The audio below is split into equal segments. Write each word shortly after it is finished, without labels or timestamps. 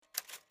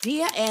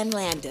Dear Ann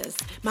Landers,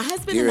 my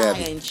husband Dear and I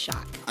Abby, are in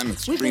shock. I'm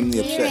extremely We've been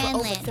upset. together for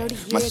over 30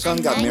 years. My son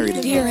got married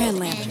in Dear April. Ann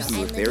Landers. We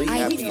were very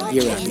happy and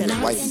Dear excited to get Abby,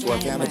 a wife into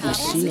our family. I've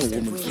seen a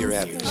woman. Dear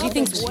Abby, She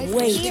thinks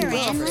way too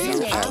much of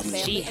herself. Abby,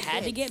 She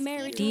had to get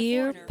married.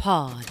 Dear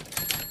Pod.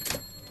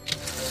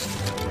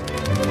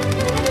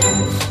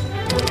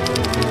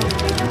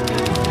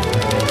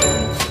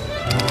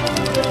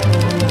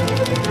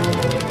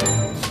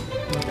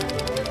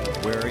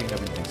 Where are you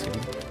having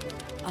Thanksgiving?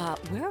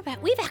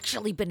 We've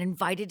actually been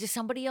invited to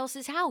somebody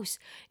else's house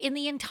in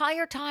the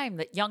entire time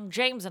that young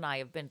James and I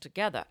have been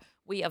together.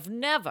 We have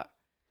never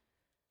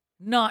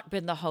not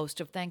been the host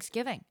of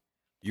Thanksgiving.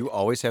 You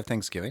always have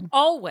Thanksgiving?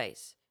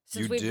 Always.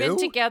 Since You we've been do?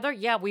 together,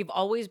 yeah, we've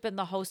always been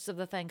the hosts of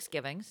the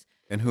Thanksgivings.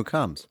 And who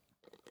comes?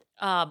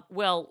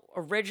 Well,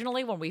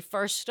 originally when we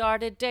first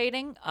started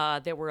dating,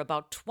 there were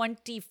about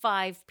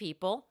 25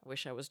 people. I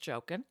wish I was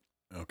joking.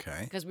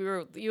 Okay. Because we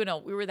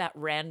were that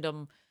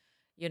random,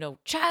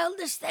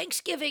 childless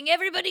Thanksgiving.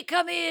 Everybody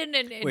come in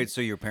and Wait, so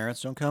your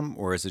parents don't come?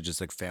 Or is it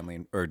just like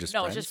family or just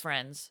no, friends? it's just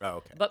friends. Oh,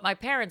 okay. But my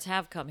parents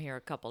have come here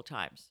a couple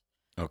times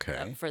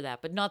Okay. for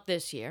that, but not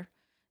this year.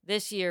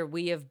 This year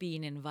we have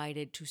been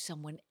invited to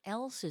someone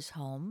else's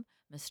home,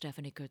 Miss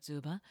Stephanie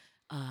Kurtzuba,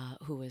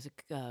 who is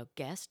a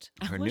guest.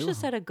 Her I wish I new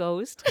said a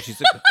ghost.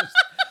 She's a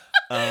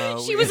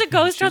ghost. She was a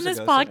ghost she on was this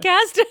a ghost.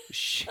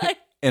 podcast.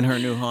 In her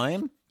new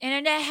home?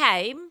 In a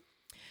home.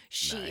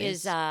 She Nice.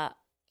 is in a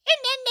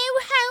new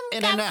home.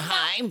 In a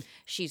home.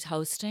 She's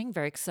hosting,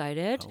 very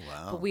excited. Oh,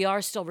 wow. But we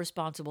are still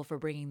responsible for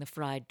bringing the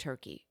fried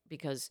turkey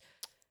because,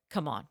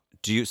 come on.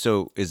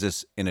 So is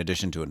this in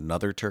addition to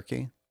another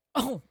turkey?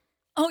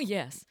 Oh,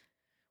 yes.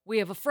 We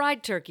have a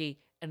fried turkey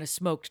and a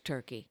smoked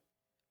turkey.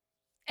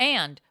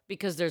 And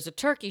because there's a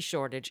turkey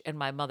shortage and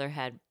my mother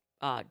had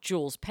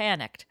Jules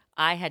panicked,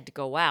 I had to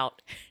go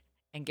out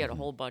and get a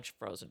whole bunch of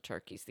frozen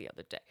turkeys the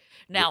other day.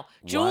 Now,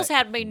 Jules why-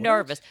 had me what?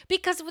 nervous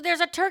because there's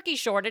a turkey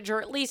shortage,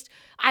 or at least,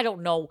 I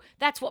don't know,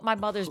 that's what my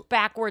mother's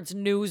backwards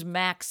news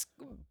Max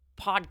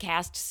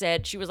podcast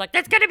said. She was like,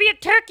 there's going to be a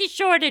turkey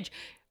shortage.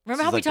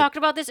 Remember This how is we like talked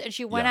about this? And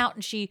she went Yeah. out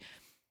and she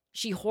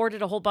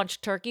hoarded a whole bunch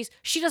of turkeys.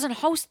 She doesn't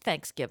host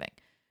Thanksgiving.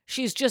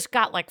 She's just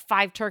got like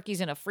 5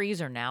 turkeys in a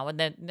freezer now, and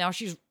then now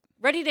she's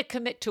ready to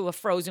commit to a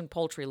frozen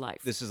poultry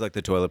life. This is like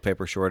the toilet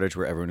paper shortage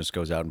where everyone just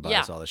goes out and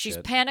buys all this she's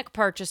shit. panic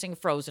purchasing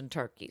frozen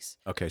turkeys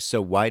Okay,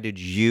 so why did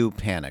you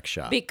panic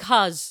shop?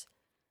 because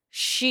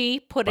she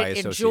put By it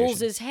in association.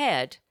 Jules's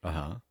head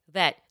Uh-huh.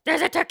 that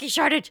there's a turkey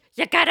shortage.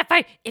 You gotta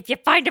find. If you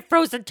find a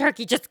frozen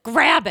turkey, just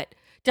grab it.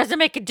 Doesn't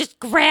make it. Just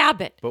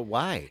grab it, But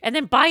why? and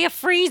then buy a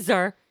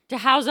freezer to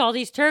house all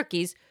these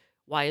turkeys.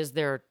 Why is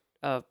there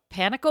a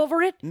panic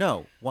over it?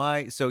 No.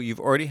 Why? So you've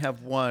already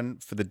have one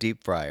for the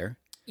deep fryer.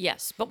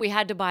 Yes, but we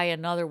had to buy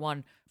another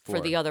one for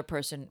For- the other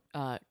person,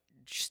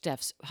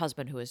 Steph's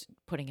husband, who is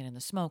putting it in the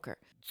smoker.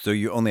 So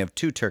you only have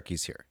 2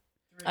 turkeys here.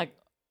 Uh,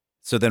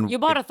 So then you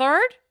bought a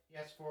third?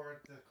 Yes,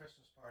 for the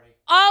Christmas party.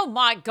 Oh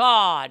my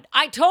God!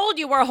 I told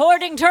you we're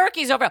hoarding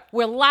turkeys over.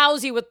 We're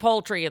lousy with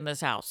poultry in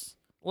this house.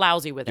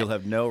 Lousy with You'll it.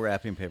 have no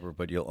wrapping paper,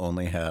 but you'll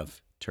only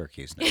have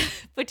turkeys now.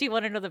 But do you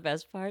want to know the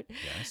best part?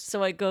 Yes.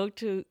 So I go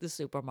to the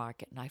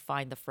supermarket and I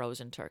find the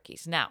frozen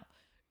turkeys. Now,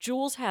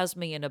 Jules has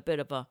me in a bit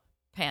of a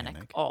panic.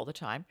 All the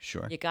time.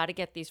 Sure. You got to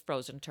get these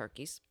frozen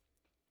turkeys.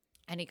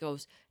 And he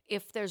goes,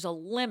 if there's a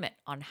limit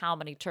on how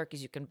many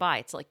turkeys you can buy,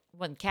 it's like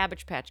when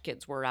Cabbage Patch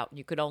Kids were out and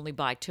you could only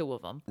buy 2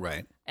 of them.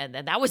 Right. And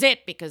then that was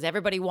it because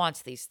everybody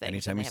wants these things.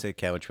 Anytime And you they have- say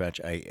Cabbage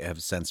Patch, I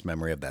have sense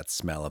memory of that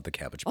smell of the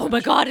Cabbage Patch. oh my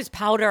God, it's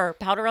powder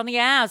on the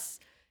ass.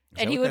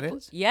 Is that what that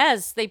is?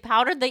 Yes, they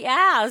powdered the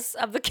ass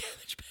of the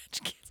Cabbage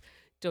Patch Kids.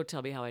 Don't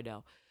tell me how I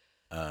know.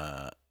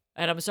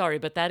 And I'm sorry,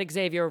 but that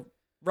Xavier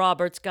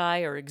Roberts guy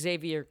or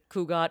Xavier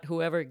Cugat,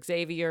 whoever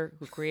Xavier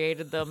who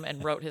created them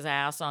and wrote his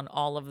ass on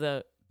all of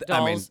the I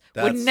mean, dolls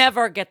would that's-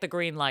 never get the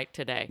green light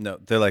today. No,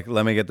 they're like,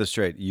 let me get this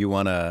straight. You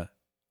want to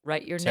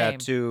Write your name.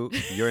 tattoo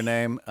your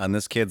name on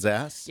this kid's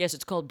ass? Yes,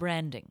 it's called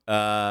branding.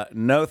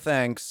 No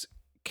thanks.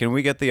 Can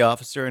we get the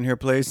officer in here,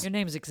 please? Your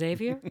name's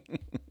Xavier?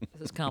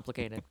 This is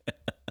complicated.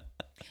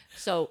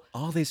 So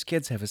All these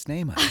kids have his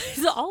name on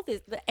it. all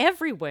this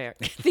everywhere.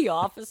 The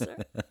officer.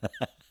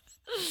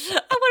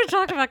 I want to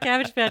talk about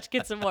Cabbage Patch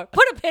Kids some more.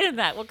 Put a pin in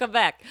that. We'll come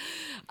back.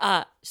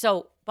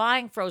 So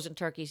buying frozen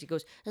turkeys, he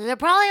goes, they're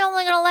probably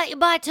only going to let you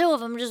buy 2 of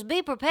them. Just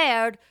be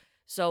prepared.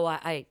 So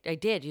I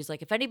did. He's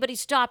like, if anybody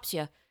stops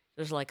you,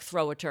 there's like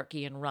throw a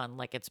turkey and run,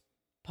 like it's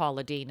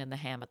Paula Deen in the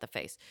Ham at the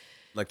Face.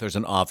 Like there's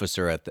an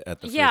officer at the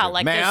Yeah, freezer.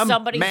 like there's ma'am,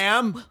 somebody-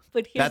 Ma'am,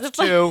 But here's that's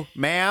the fun- 2.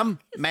 Ma'am,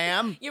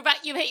 ma'am. You've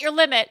hit your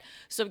limit.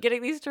 So I'm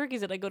getting these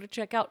turkeys and I go to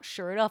check out.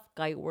 Sure enough,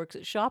 guy who works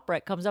at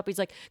ShopRite comes up. He's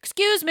like,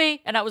 excuse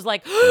me. And I was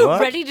like, What?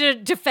 ready to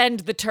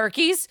defend the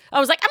turkeys. I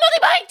was like, I'm only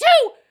buying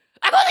 2.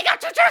 I've only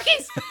got 2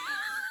 turkeys.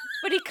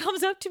 But he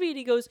comes up to me and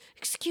he goes,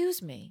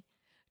 excuse me,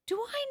 do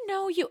I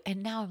know you?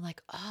 And now I'm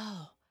like,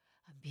 oh,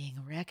 I'm being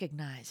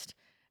recognized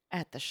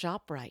at the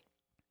ShopRite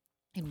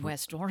in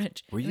West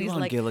Orange. Were And you he's on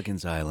like,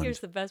 Gilligan's Island? here's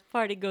the best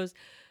part. He goes,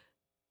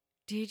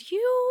 did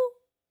you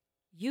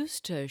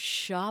used to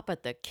shop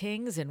at the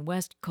King's in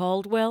West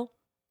Caldwell?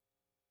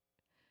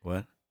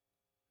 What?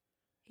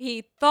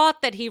 He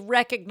thought that he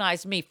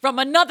recognized me from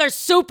another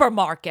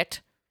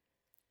supermarket,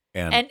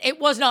 and it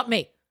was not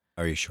me.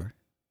 Are you sure?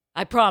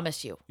 I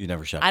promise you. You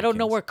never shop I at don't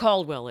know King's? where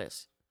Caldwell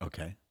is.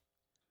 Okay.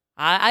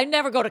 I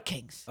never go to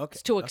King's. Okay.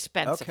 It's too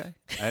expensive. Okay.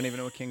 I don't even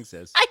know what King's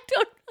is. I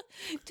don't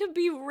to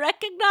be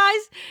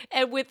recognized,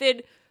 and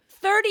within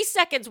 30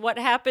 seconds what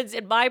happens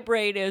in my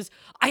brain is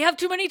I have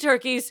too many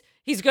turkeys.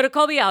 He's going to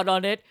call me out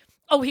on it.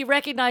 Oh, he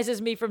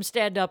recognizes me from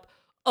stand up.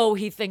 Oh,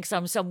 he thinks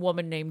I'm some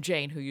woman named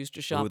Jane who used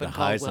to shop Ooh, the in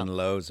highs Caldwell. and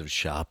lows of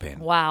shopping.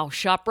 Wow,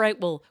 ShopRite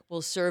will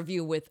serve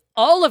you with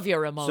all of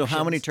your emotions. So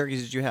how many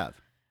turkeys did you have?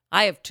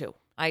 I have 2.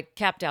 I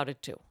capped out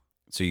at 2.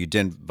 So you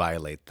didn't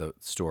violate the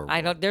store rule. I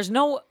don't. There's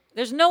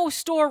no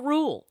store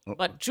rule,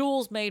 but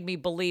Jules made me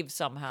believe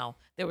somehow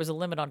there was a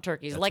limit on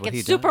turkeys, That's like what he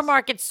it's does.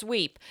 supermarket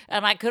sweep,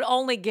 and I could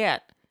only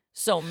get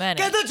so many.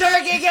 Get the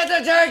turkey! Get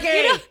the turkey!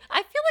 You know,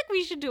 I feel like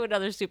we should do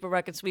another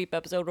supermarket sweep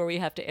episode where we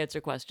have to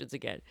answer questions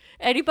again.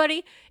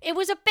 Anybody? It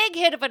was a big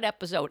hit of an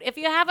episode. If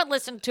you haven't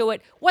listened to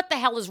it, what the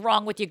hell is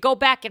wrong with you? Go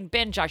back and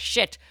binge our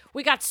shit.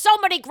 We got so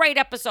many great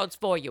episodes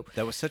for you.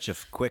 That was such a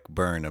quick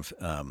burn of,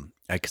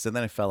 because then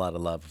I fell out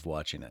of love of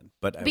watching it.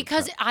 But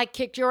Because I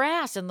kicked your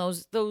ass in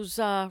those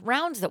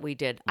rounds that we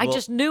did. I Well-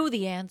 just knew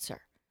the answer.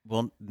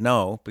 well,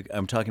 no,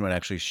 I'm talking about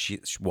actually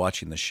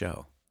watching the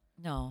show.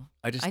 No,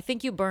 I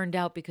think you burned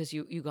out because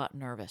you got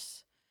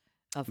nervous.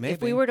 If we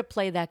Maybe. were to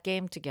play that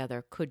game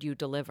together, could you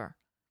deliver?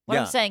 What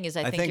Yeah, I'm saying is,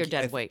 I think you're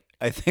dead weight.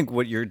 I think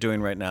what you're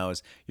doing right now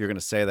is you're going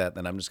to say that,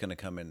 then I'm just going to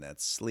come in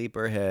that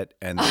sleeper hit,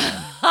 and then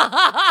and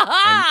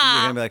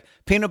you're going to be like,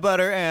 peanut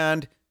butter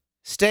and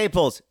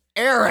Staples.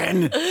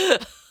 Aaron!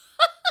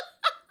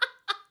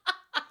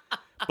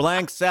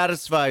 Blank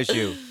satisfies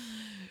you.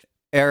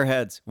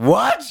 Airheads.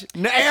 What?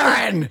 No,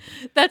 Aaron!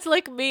 That's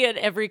like me at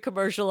every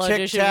commercial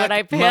audition Tic-tac when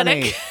I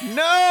panic. money.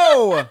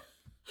 No!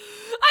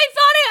 I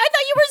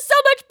thought you were so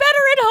much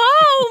better at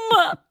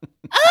home.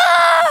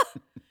 Ah!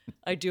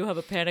 I do have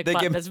a panic They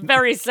button give- that's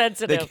very They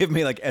sensitive. give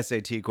me like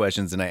SAT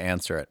questions and I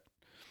answer it.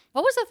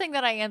 What was the thing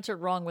that I answered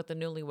wrong with the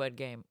Newlywed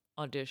Game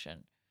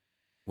audition?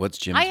 What's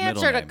Jim's I middle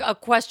answered name? a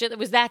question that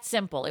was that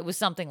simple. It was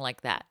something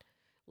like that.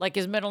 Like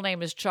his middle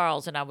name is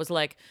Charles, and I was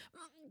like,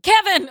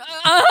 Kevin!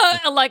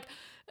 Like,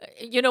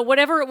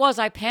 whatever it was,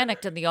 I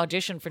panicked in the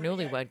audition for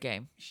Newlywed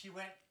Game. She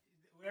went,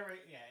 whatever,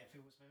 yeah, if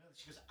it was my mother,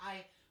 she goes,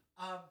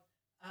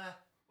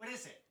 what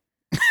is it?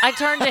 I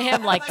turned to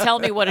him like, tell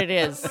me what it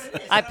is. What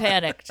it is. I And I'm like,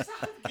 panicked. "That's not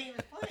how the game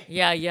is played."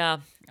 Yeah.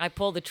 I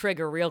pulled the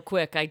trigger real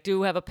quick. I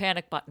do have a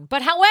panic button.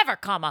 But however,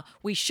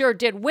 we sure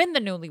did win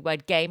the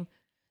Newlywed Game.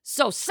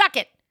 So suck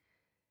it.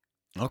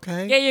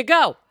 Okay. There you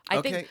go. I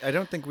okay. think I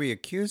don't think we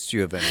accused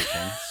you of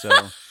anything. So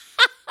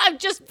I'm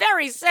just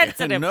very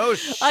sensitive. No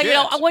shit.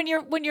 When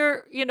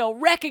you're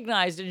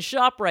recognized in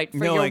ShopRite for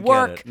no, your I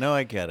work get it. No,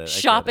 I get it. I get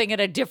shopping at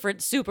a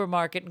different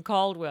supermarket in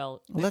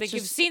Caldwell. I Let's think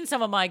you've just- seen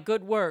some of my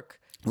good work.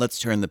 it. Let's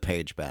turn the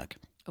page back.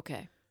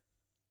 Okay.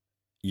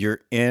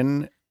 You're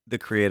in the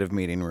creative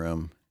meeting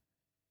room.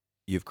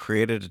 You've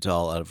created a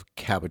doll out of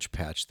Cabbage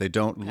Patch. They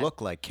don't look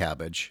like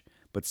cabbage,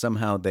 but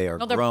somehow they are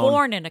No, they're grown.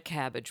 born in a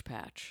cabbage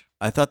patch.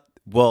 I thought,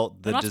 well,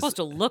 They're not supposed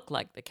to look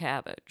like the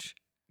cabbage.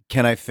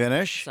 Can I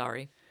finish?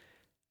 Sorry.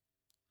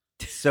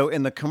 So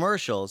in the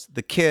commercials,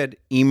 the kid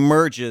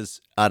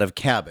emerges out of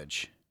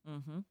cabbage.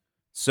 Mm-hmm.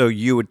 So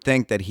you would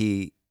think that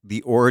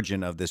the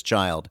origin of this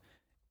child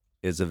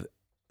is of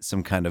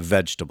some kind of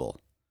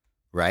vegetable,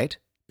 right?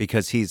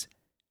 Because he's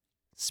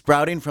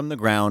sprouting from the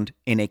ground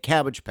in a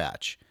cabbage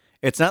patch.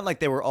 It's not like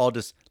they were all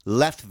just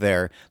left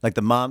there. Like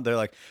the mom, they're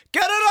like,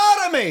 get it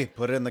out of me!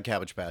 Put it in the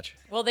cabbage patch.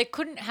 Well, they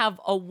couldn't have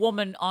a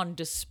woman on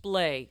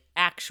display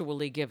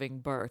actually giving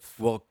birth.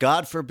 Well,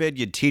 God forbid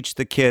you teach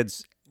the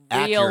kids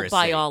Real accuracy.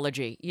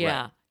 biology.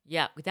 Yeah. Right.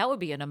 Yeah. That would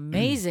be an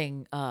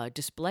amazing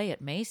display at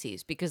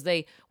Macy's because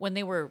when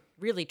they were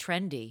really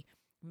trendy,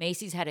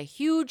 Macy's had a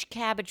huge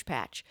cabbage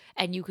patch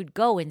and you could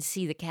go and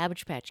see the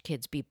Cabbage Patch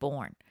Kids be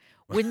born.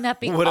 Wouldn't that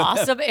be Wouldn't that-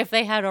 awesome if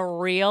they had a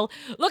real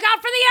look out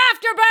for the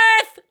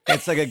afterbirth?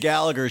 It's like a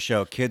Gallagher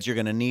show. Kids, you're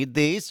going to need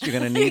these. You're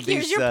going to need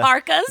Here's these. your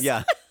parkas.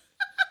 Yeah.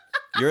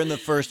 You're in the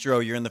first row.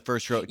 You're in the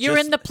first row. You're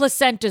in the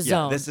placenta Yeah,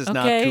 zone. this is okay?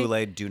 not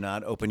Kool-Aid. Do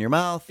not open your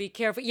mouth. Be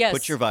careful. Yes.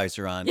 Put your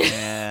visor on.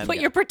 And Put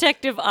your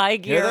protective eye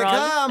gear here they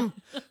on. come.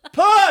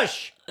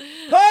 Push! Push!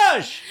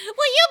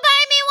 Will you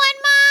buy me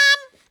one,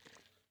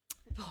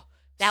 Mom?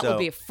 That would So-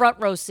 be a front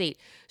row seat.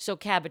 So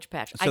Cabbage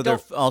Patch. So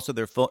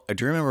they're full.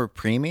 Do you remember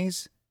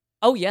preemies?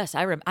 Oh yes,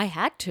 I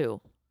had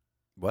to.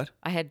 What?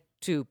 I had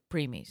 2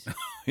 preemies.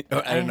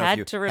 Oh, I don't know if had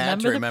you to had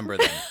to remember remember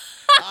them.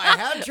 I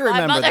had to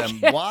remember mother them.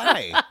 can't-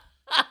 Why?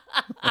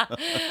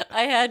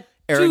 I had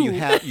Aaron,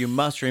 2. you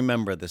must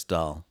remember this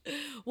doll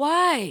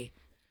Why?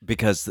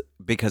 because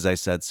I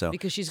said so.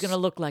 Because she's gonna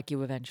look like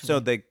you eventually. So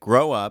they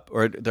grow up,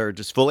 or they're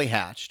just fully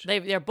hatched.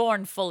 they're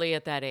born fully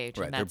at that age,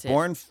 Right, and they're that's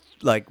born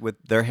like with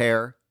their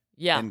hair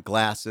Yeah. and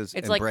glasses.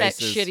 It's and like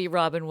braces. that shitty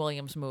Robin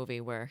Williams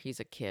movie where he's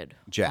a kid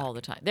Jack. all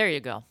the time. There you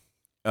go.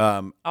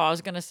 Um, Oh, I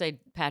was gonna say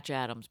Patch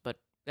Adams, but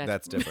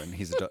that's different.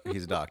 He's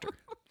a doctor.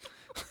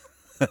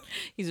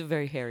 He's a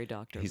very hairy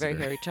doctor, He's very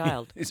hairy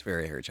child. He's a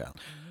very hairy child.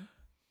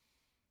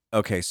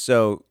 Okay,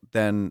 so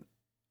then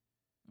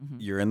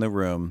you're in the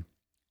room,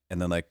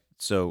 and then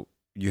so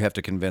you have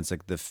to convince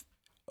the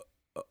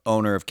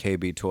owner of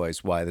KB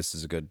Toys why this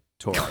is a good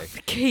toy.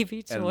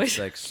 KB And toys.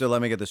 it's so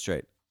let me get this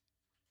straight.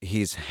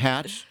 He's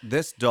hatched.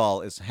 This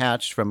doll is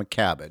hatched from a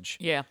cabbage.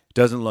 Yeah.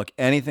 Doesn't look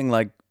anything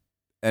like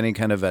any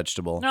kind of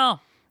vegetable. No,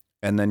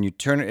 And then you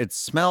turn it. It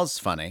smells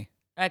funny.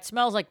 it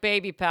smells like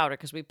baby powder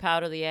because we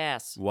powder the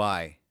ass.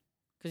 Why?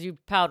 Because you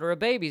powder a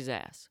baby's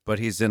ass. But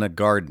he's in a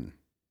garden.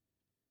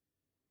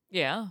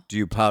 Yeah. Do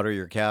you powder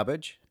your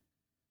cabbage?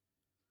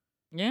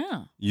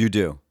 Yeah. You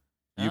do.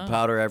 You Oh.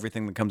 powder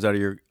everything that comes out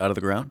of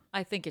the ground?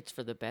 I think it's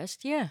for the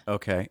best. Yeah.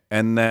 Okay.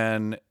 And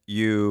then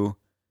you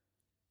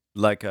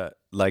like a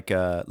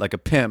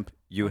pimp,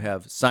 you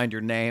have signed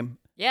your name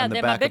Yeah, on the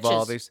they're my back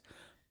of bitches.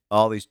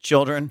 all these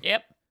children.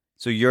 Yep.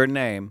 So your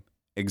name,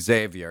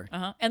 Xavier.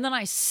 Uh-huh. And then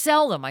I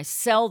sell them. I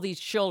sell these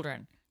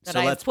children that So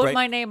I let's put break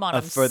my name on. a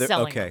I'm further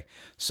selling okay. them.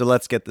 So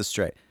let's get this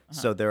straight. Uh-huh.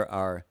 So there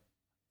are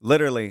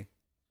literally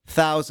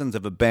thousands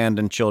of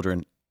abandoned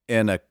children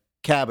in a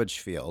cabbage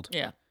field.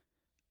 Yeah.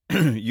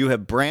 You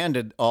have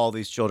branded all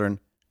these children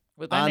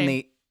With my on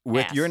name.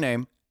 with Ass. your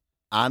name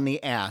on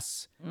the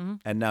ass, Mhm.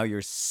 and now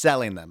you're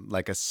selling them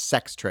like a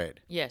sex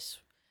trade. Yes.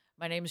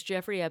 My name is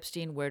Jeffrey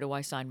Epstein. Where do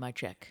I sign my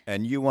check?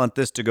 And you want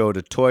this to go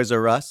to Toys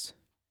R Us?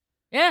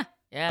 Yeah.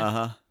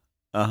 Yeah.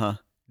 Uh-huh.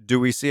 Do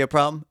we see a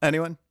problem?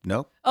 Anyone?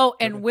 No. Oh,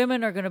 and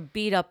women are going to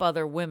beat up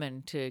other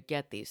women to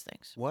get these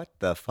things. What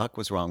the fuck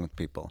was wrong with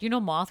people? Do you know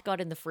Moth got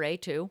in the fray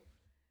too?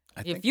 I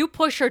If think you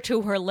push her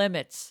to her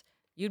limits,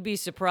 you'd be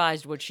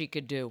surprised what she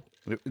could do.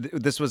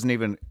 this wasn't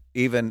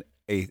even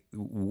a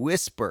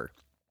whisper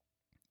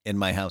in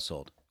my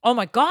household. Oh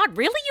my God,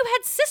 really? You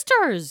had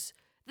sisters.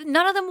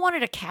 None of them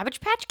wanted a Cabbage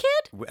Patch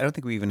Kid? I don't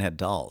think we even had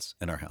dolls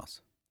in our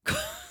house.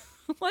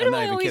 Why I'm do not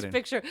I even always kidding.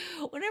 picture,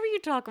 whenever you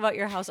talk about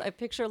your house, I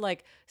picture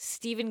like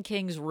Stephen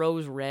King's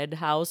Rose Red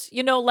house,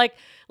 you know,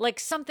 like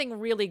something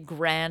really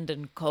grand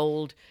and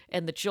cold,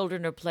 and the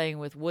children are playing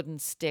with wooden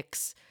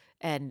sticks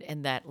and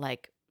that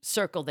like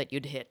circle that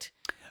you'd hit.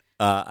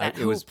 That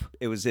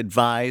It was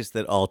advised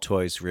that all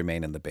toys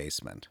remain in the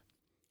basement.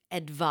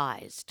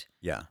 Advised.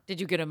 Yeah. Did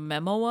you get a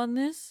memo on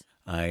this?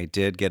 I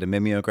did get a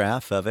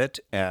mimeograph of it,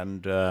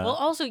 and Well,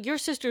 also, your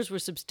sisters were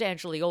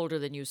substantially older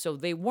than you, so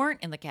they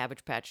weren't in the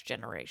Cabbage Patch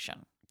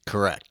generation.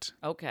 correct.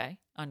 Okay,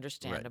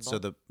 understandable.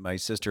 Right. So my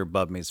sister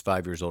above me is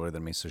 5 years older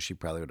than me, so she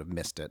probably would have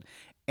missed it.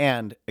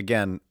 And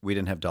again, we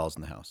didn't have dolls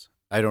in the house.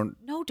 I don't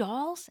No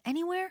dolls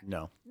anywhere?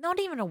 know. Not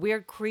even a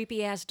weird,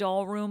 creepy ass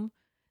doll room.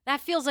 That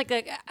feels like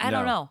I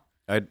don't know.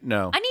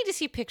 No. I need to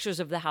see pictures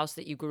of the house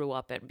that you grew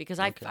up in because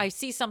I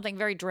see something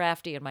very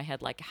drafty in my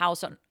head, like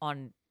house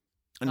on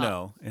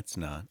No, it's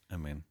not. I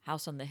mean,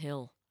 house on the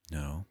hill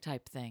no.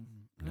 type thing.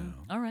 No.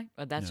 All right,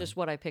 well, that's just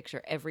what I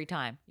picture every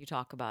time you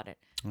talk about it.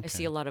 I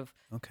see Okay. a lot of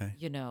Okay.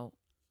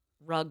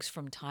 rugs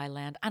from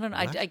Thailand. I don't know.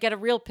 What? I get a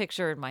real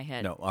picture in my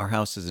head. No, our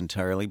house is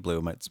entirely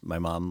blue. My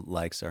mom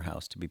likes our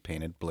house to be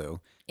painted blue.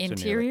 So nearly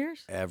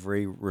Interiors?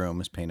 every room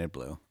is painted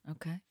blue,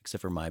 Okay.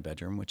 except for my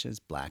bedroom, which is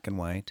black and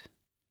white.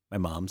 My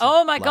mom's.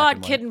 Oh my black God,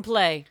 and Kid white. and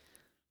Play.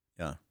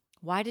 Yeah,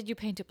 Why did you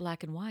paint it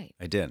black and white?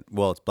 I did.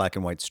 Well, it's black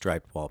and white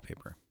striped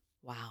wallpaper,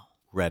 Wow.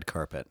 red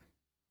carpet.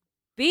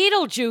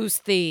 Beetlejuice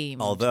theme.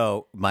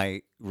 Although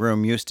my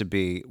room used to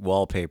be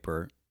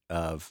wallpaper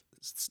of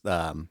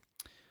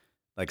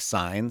like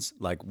signs,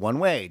 like one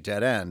way,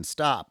 dead end,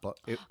 stop.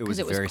 It was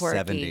very quirky.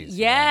 70s.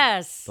 yeah.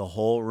 Yes. The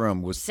whole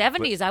room was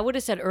 70s. I would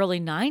have said early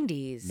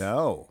 90s.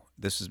 No,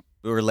 this is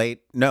early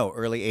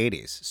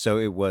 80s. So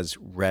it was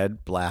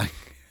red, black,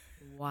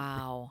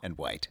 Wow. and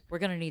white. We're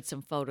going to need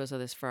some photos of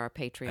this for our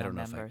Patreon I don't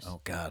know members.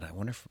 oh God, I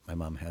wonder if my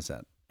mom has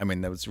that. I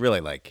mean, that was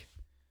really like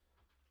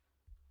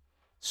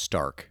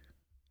stark.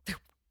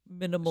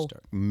 Minimal.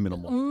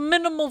 Minimal.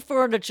 Minimal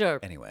furniture.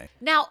 Anyway.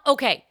 Now,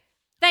 okay.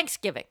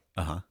 Thanksgiving.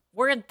 Uh-huh.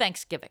 We're in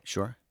Thanksgiving.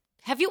 Sure.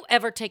 Have you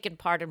ever taken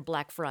part in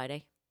Black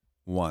Friday?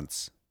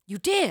 Once. You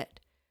did.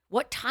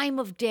 What time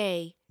of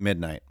day?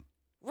 Midnight.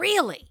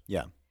 Really?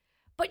 Yeah.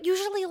 But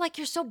usually, like,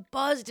 you're so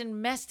buzzed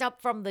and messed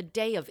up from the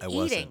day of I eating.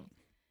 wasn't.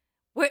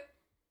 What?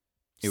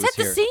 It Set was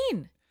the here.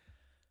 scene.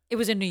 It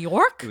was in New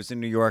York? It was in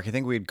New York. I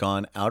think we had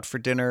gone out for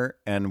dinner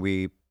and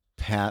we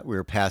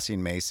were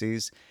passing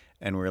Macy's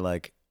and we're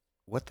like,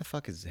 what the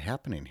fuck is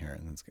happening here?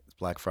 And it's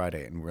Black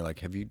Friday. And we're like,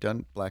 have you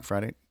done Black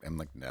Friday? I'm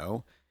like,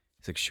 no.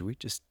 He's like, should we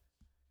just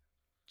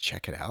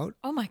check it out?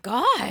 Oh, my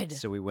God.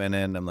 So we went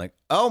in. I'm like,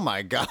 oh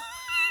my God.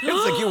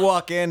 It's like you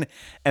walk in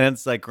and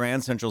it's like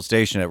Grand Central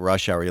Station at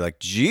rush hour. You're like,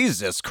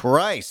 Jesus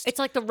Christ. It's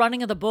like the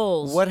running of the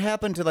bulls. What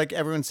happened to like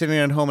everyone sitting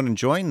at home and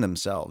enjoying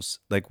themselves?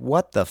 Like,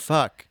 what the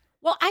fuck?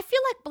 Well, I feel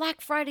like Black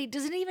Friday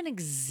doesn't even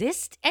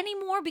exist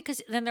anymore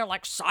because then they're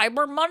like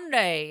Cyber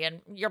Monday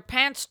and your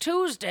pants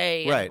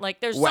Tuesday. And Right.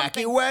 like there's Wacky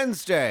something.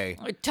 Wednesday.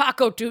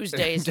 Taco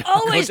Tuesdays.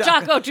 Always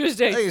Taco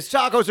Tuesdays. These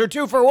tacos are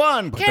 2 for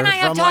 1. But Can they're I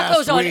have from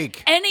last tacos on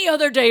week. any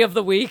other day of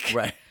the week?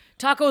 Right.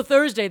 Taco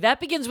Thursday. That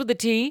begins with a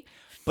T.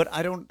 But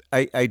I don't.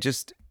 I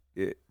just.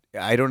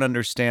 I don't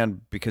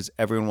understand because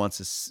everyone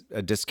wants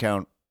a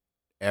discount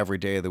every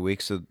day of the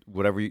week. So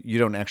whatever you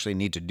don't actually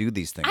need to do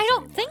these things. I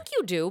don't anymore. think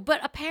you do, but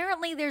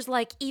apparently there's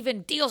like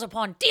even deals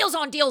upon deals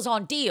on deals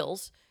on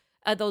deals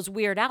at those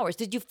weird hours.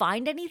 Did you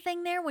find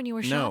anything there when you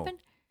were shopping?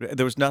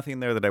 There was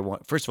nothing there that I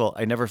want. First of all,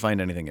 I never find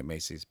anything at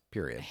Macy's. I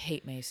Period.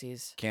 hate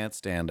Macy's. Can't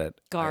stand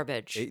it.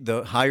 Garbage.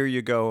 The higher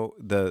you go,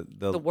 the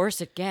The worse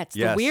it gets,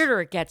 Yes. the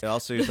weirder it gets.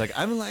 Also, it's like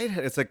I'm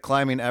lightheaded. It's like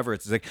climbing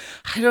Everest. It's like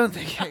I don't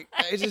think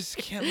I just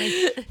can't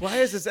make. Why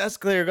is this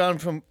escalator gone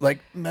from like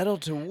metal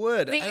to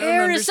wood? The I don't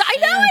air is. I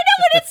know. understand.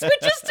 When it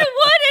switches to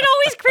wood, it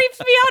always creeps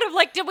me out. I'm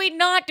like, did we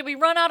not? Did we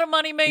run out of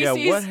money, Macy's?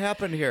 Yeah, what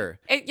happened here?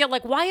 You're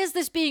like, why is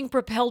this being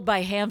propelled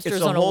by hamsters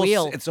It's on a whole,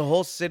 wheel? It's a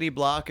whole city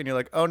block, and you're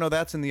like, oh no,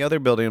 that's in the other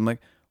building. I'm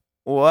like,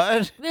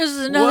 what? This is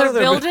What another other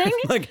building?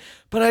 like,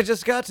 but I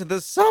just got to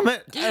the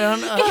summit. I don't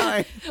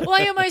know.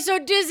 Why am I so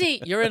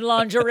dizzy? You're in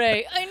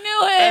lingerie. I knew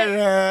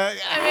it.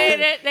 I mean,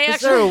 they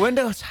is there a actually.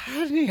 window? It's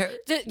hot in here.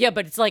 Yeah,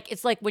 but it's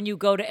like when you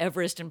go to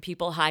Everest and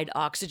people hide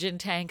oxygen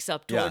tanks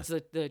up Yeah. towards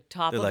the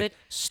top They're of like, it.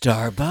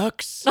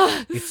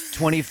 Starbucks? It's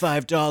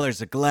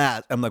 $25 a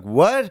glass. I'm like,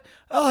 what?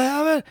 I'll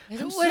have it.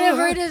 I'm so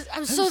Whatever hot. it is,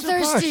 I'm so parched.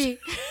 thirsty.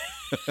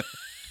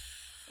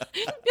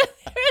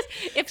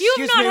 If you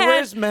have Excuse not me, had,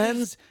 where's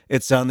men's?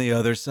 It's on the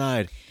other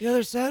side. The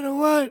other side of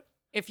what?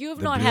 if you have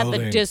the not had the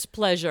building?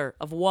 displeasure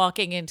of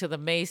walking into the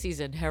Macy's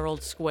in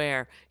Herald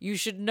Square, you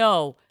should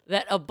know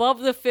that above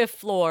the 5th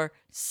floor,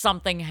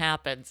 something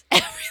happens.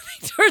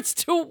 Everything turns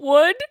to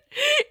wood,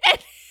 and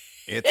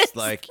It's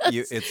like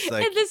you. It's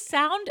like and the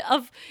sound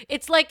of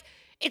it's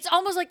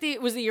almost like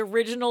it was the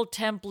original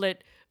template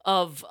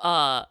of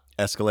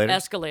escalator.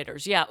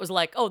 escalators. Yeah, it was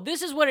like, oh,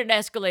 this is what an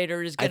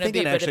escalator is I going to think be.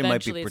 it but actually might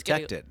eventually be it's gonna-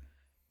 protected.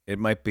 It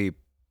might be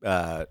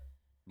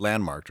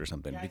landmarked or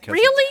something. Because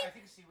Really? I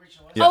think it's the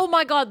original one. Yeah. Oh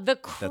my God, the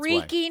why.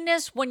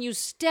 creakiness when you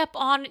step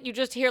on it, you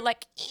just hear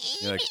like.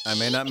 You're like, I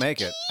may not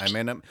make it. I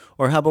may not.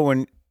 Or how about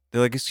when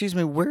they're like, excuse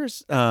me,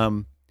 where's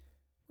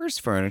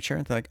furniture?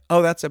 And they're like,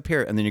 oh, that's up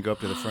here. And then you go up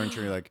to the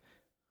furniture and you're like,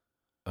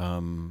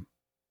 How'd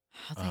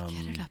they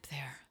get it up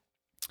there?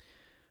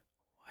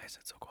 why is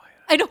it so quiet?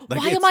 I know. Like,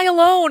 Why it's- am I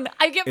alone?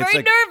 I get It's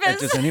very like,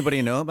 nervous. Does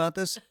anybody know about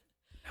this?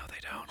 No, they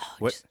don't.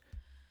 What? just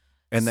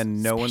And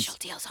then no one's Special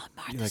deals on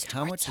Martha you're like, how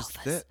Stewart much sofas.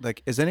 is this?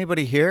 Like, is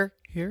anybody here?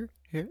 Here?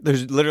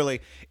 There's literally,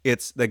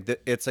 it's like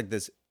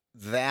this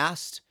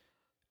vast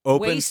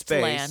open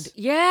Wasteland. space.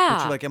 Yeah.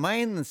 But you're like, am I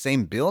in the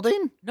same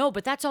building? No,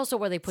 but that's also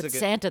where they put like a-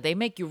 Santa. They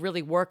make you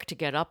really work to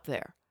get up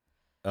there.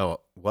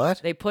 Oh,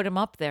 what? They put him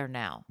up there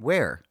now,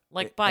 Where?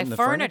 like by In the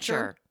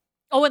furniture.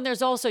 Oh, and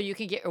there's also you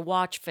can get your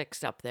watch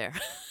fixed up there.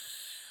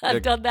 I've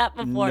Like, done that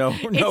before. No,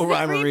 It's no the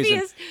rhyme or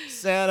reason. creepiest.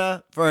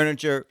 Santa,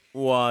 furniture,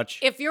 watch.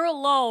 If you're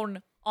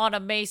alone on a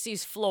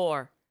Macy's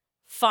floor,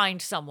 find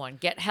someone.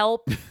 Get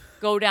help.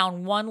 Go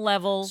down one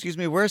level. Excuse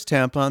me, where's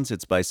tampons?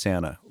 It's by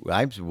Santa.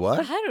 I'm what?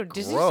 I don't.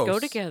 Does this go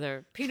Gross.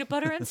 together? Peanut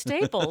butter and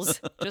Staples,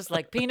 just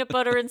like peanut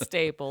butter and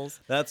Staples.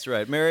 That's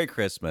right. Merry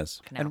Christmas.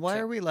 Now, And why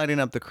too. are we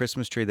lighting up the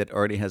Christmas tree that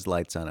already has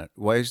lights on it?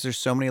 Why is there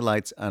so many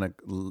lights on a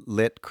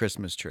lit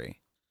Christmas tree?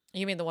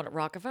 You mean the one at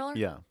Rockefeller?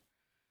 Yeah.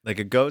 Like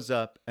it goes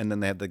up and then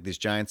they have like these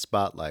giant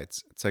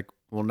spotlights. It's like,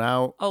 well,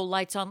 now, Oh,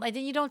 lights on. Then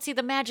you don't see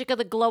the magic of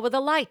the glow of the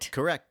light.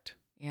 correct.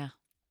 Yeah.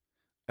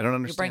 I don't You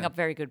understand. bring up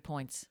very good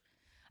points.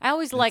 I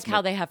always like my-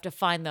 how they have to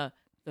find the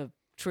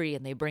tree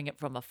and they bring it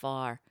from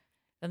afar.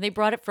 And they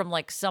brought it from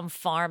like some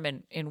farm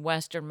in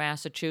western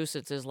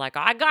Massachusetts. Is like,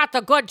 I got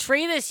the good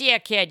tree this year,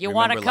 kid. You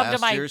want to Remember come to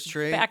last my year's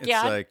tree?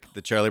 backyard? It's like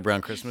the Charlie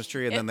Brown Christmas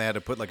tree, and then they had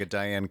to put like a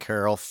Diane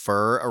Carroll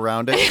fur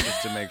around it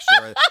just to make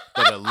sure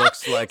that it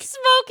looks like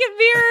Smoke and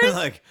mirrors.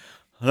 like.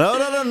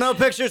 No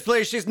pictures,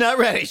 please. She's not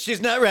ready.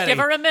 She's not ready. Give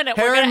her a minute.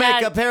 Hair We're and gonna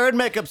makeup. Hair and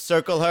makeup.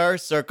 Circle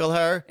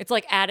her. It's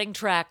like adding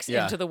tracks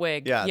Yeah. into the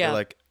wig. Yeah, they're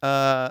like,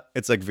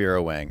 it's like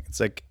Vera Wang. It's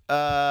like,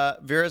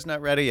 Vera's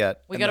not ready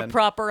yet. we And got to then,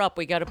 prop her up.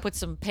 We got to put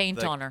some paint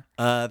like, on her.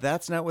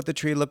 That's not what the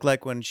tree looked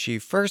like when she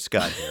first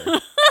got here.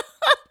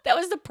 That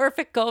was the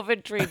perfect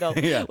COVID tree, though.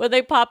 Yeah. When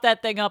they popped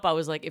that thing up, I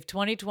was like, if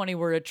 2020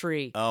 were a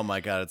tree, Oh my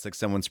God, it's like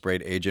someone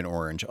sprayed Agent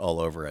Orange all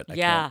over it.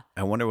 Yeah.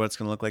 I wonder what it's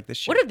going to look like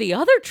this year. what did the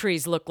other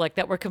trees look like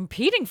that were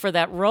competing for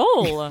that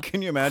role?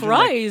 Can you imagine?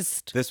 like,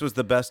 Christ. this was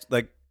the best,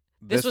 like,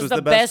 This was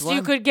the best you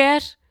one? could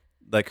get?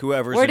 Like,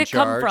 whoever's Where'd in it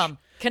come charge. from?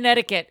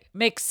 Connecticut.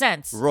 Makes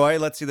sense. Roy,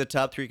 let's see the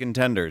top 3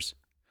 contenders.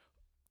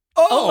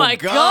 Oh my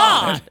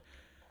God.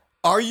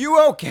 Are you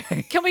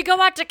okay? Can we go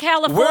out to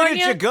California? Where did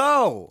you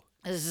go?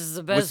 This is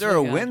the best. Was there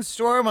a we got.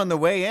 windstorm on the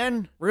way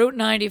in? Route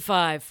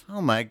 95.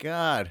 Oh my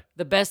God.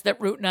 The best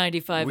that Route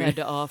 95 had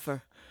to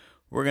offer.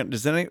 We're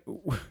gonna.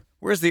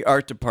 Where's the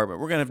art department?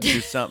 We're gonna have to do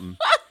something.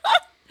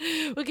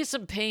 We'll get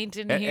some paint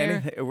in A-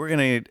 here. anything-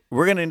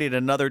 we're gonna need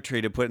another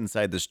tree to put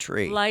inside this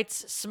tree.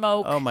 Lights,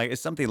 smoke. Oh my!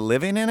 Is something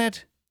living in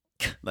it?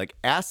 Like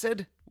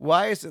acid?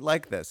 Why is it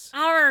like this? I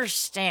don't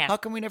understand. How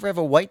come we never have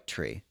a white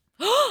tree?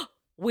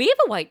 We have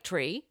a white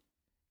tree.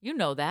 You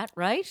know that,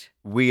 right?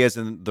 We, as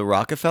in the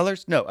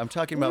Rockefellers? No, I'm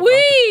talking about.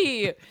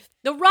 We!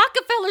 The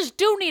Rockefellers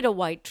do need a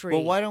white tree.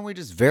 Well, why don't we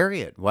just vary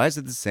it? Why is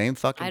it the same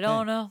fucking I thing?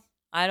 don't know.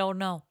 I don't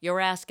know. You're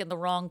asking the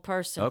wrong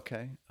person.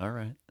 Okay, all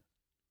right.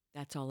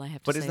 That's all I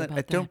have to But say isn't about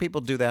that, don't that.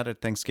 people do that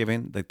at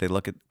Thanksgiving? Like they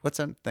look at what's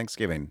on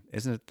Thanksgiving?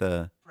 Isn't it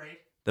the Parade.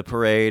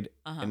 parade?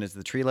 Uh-huh. And is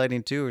the tree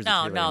lighting too? Or is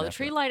No, the tree no. lighting The after?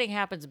 tree lighting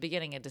happens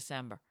beginning of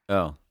December.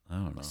 Oh, I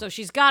don't know. So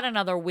she's got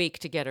another week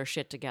to get her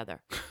shit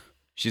together.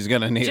 She's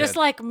gonna need Just it.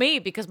 like me,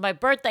 because my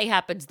birthday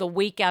happens the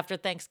week after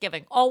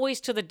Thanksgiving.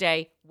 Always to the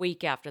day,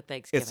 week after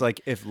Thanksgiving. It's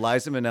like if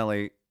Liza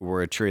Minnelli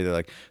were a tree, they're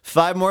like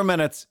 5 more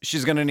minutes.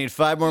 She's gonna need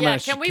 5 more yeah,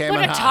 minutes. can She we came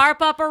put in a hot.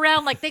 tarp up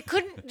around? Like they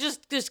couldn't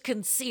just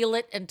conceal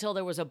it until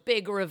there was a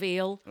big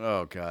reveal.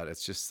 Oh God,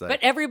 it's just like But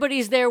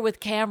everybody's there with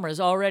cameras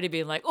already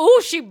being like,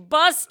 "Oh, she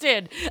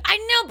busted." I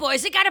know,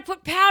 boys. I got to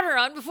put powder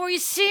on before you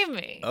see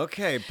me.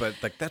 okay, but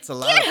like that's a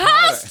lot Get of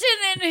powder.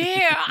 Halston in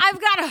here. I've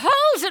got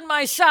holes in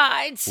my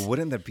sides.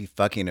 Wouldn't that be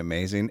fucking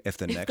amazing if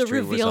the next the tree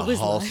was a reveal was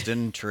like-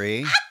 Halston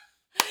tree?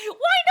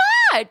 Why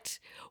not?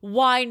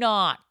 Why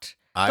not?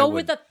 I Go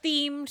would- with a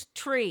themed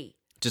tree.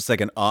 Just like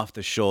an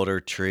off-the-shoulder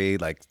tree,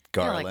 like Yeah,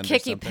 garland like or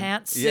kicky something.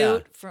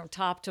 pantsuit from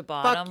top to Fuck.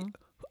 bottom.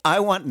 I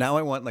want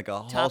like a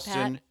Top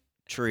Halston hat.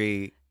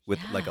 tree with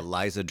like a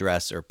Liza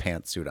dress or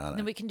pantsuit on And it.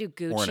 then we can do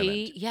Gucci.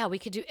 Ornament. Yeah, we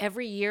could do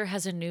every year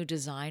has a new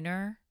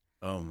designer.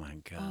 Oh my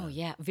God. Oh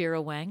yeah,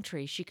 Vera Wang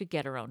tree. She could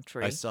get her own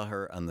tree. I saw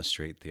her on the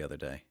street the other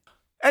day.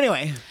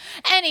 Anyway,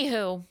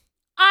 Anywho,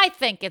 I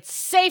think it's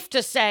safe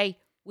to say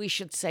we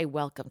should say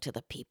welcome to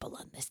the people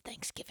on this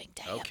Thanksgiving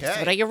Day Okay.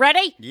 episode. Are you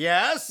ready?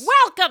 yes.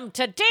 Welcome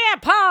to Dear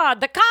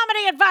Pod, the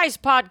comedy advice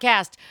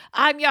podcast.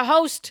 I'm your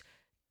host,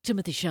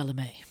 Timothy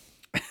Chalamet.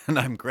 And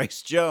I'm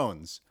Grace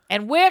Jones.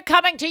 And we're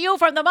coming to you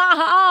from the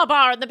Maha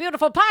Bar in the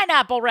beautiful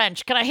Pineapple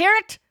Ranch. Can I hear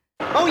it?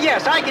 Oh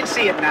yes, I can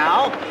see it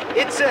now.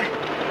 It's a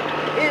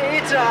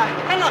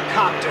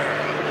helicopter,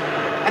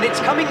 and it's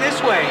coming this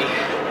way.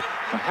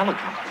 A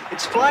helicopter.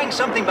 It's flying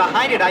something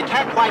behind it. I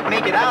can't quite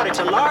make it out. It's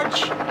a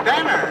large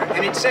banner,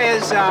 and it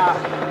says,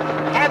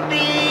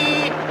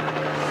 "Happy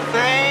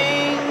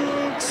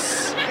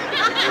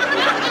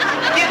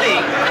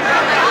Thanksgiving."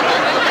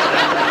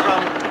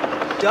 From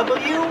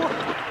WKRP.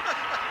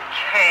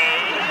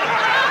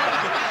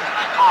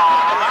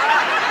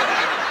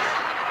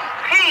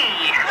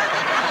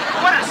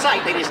 What a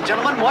sight, ladies and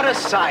gentlemen. What a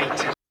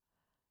sight.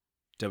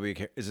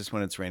 Is this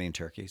when it's raining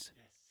turkeys?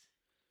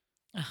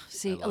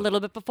 See, a little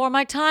bit before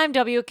my time,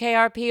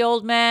 WKRP,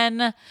 old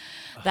man.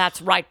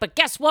 That's right. But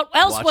guess what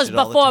else Watch was it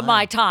all the before time.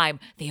 my time?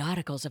 The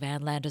articles of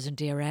Ann Landers and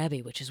Dear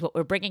Abby, which is what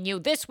we're bringing you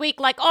this week,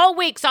 like all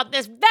weeks on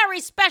this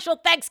very special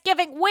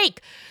Thanksgiving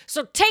week.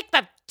 So take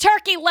the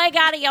turkey leg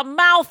out of your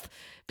mouth,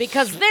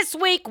 because this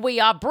week we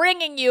are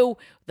bringing you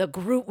the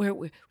group.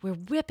 We're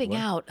whipping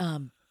out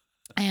Ann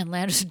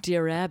Landers and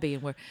Dear Abby,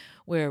 and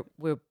we're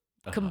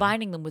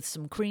combining them with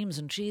some creams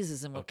and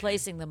cheeses, and we're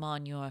placing them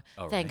on your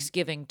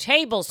Thanksgiving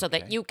table so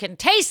that you can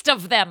taste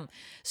of them.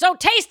 So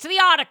taste the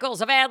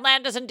articles of Ann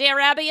Landers and Dear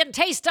Abby, and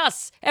taste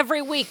us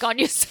every week on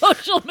your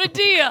social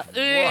media.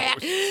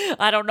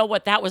 I don't know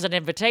what that was an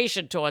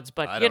invitation towards,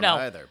 but I you don't know,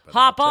 either, but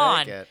hop I'll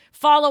on. take it.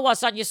 Follow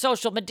us on your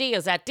social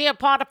medias at Dear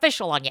Pod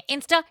Official on your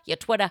Insta, your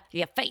Twitter,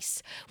 your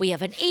Face. We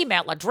have an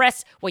email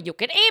address where you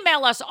can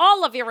email us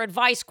all of your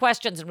advice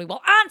questions, and we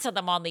will answer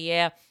them on the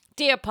air.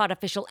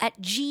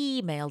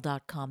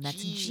 DearPodOfficial@gmail.com.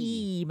 That's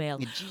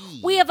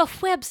Gmail. We have a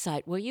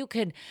website where you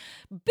can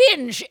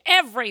binge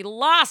every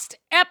last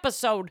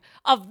episode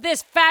of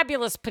this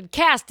fabulous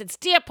podcast. It's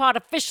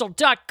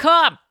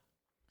DearPodOfficial.com.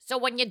 So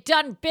when you're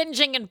done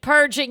binging and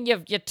purging your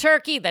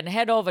turkey, then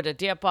head over to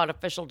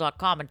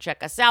DearPodOfficial.com and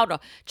check us out. Or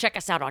check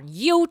us out on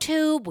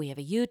YouTube. We have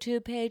a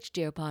YouTube page,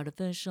 Dear Pod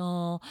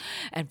Official.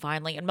 And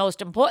finally, and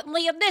most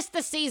importantly, in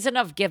the season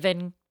of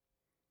giving,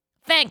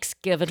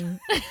 Thanksgiving.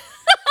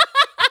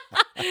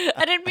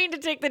 I didn't mean to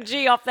take the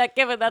G off that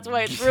given. That's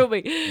why it threw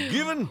me.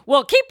 Given.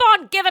 Well, keep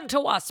on giving to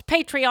us.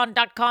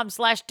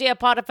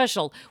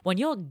 Patreon.com/DearPodOfficial. When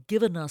you're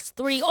giving us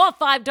 $3 or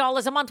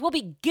 $5 a month, we'll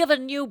be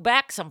giving you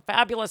back some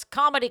fabulous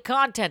comedy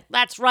content.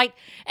 That's right.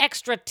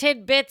 Extra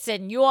tidbits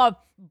in your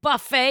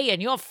buffet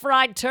and your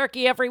fried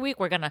turkey every week.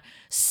 We're going to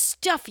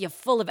stuff you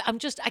full of it.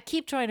 I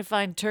keep trying to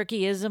find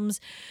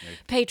turkeyisms.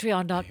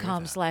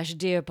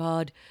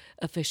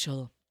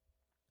 Patreon.com/DearPodOfficial.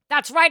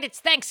 That's right. It's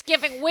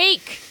Thanksgiving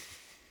week.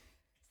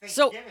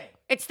 So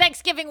it's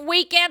Thanksgiving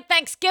week and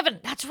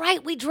Thanksgiving. That's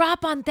right. We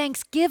drop on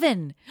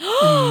Thanksgiving.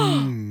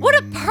 What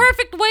a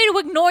perfect way to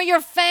ignore your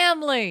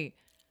family.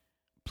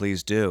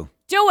 Please do.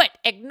 Do it.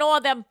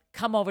 Ignore them.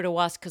 Come over to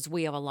us because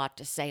we have a lot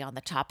to say on the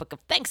topic of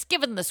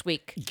Thanksgiving this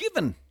week.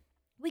 Given.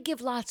 We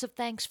give lots of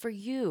thanks for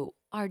you,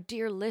 our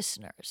dear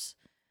listeners.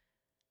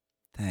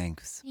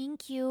 Thanks.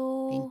 Thank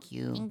you. Thank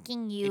you.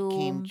 Thanking you. It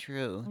came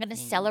true. I'm going to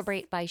Thanks.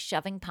 celebrate by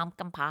shoving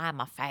pumpkin pie in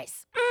my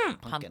face.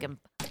 Pumpkin.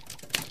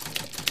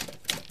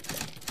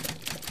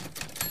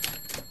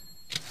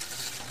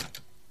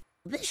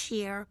 This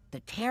year, the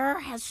terror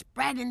has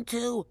spread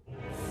into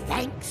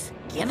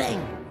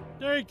Thanksgiving.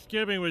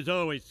 Thanksgiving was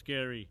always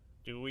scary.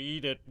 Do we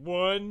eat at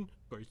 1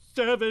 or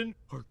 7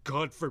 or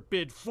God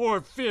forbid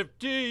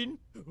 4:15?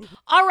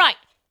 All right.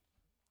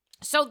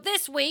 So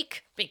this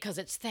week, because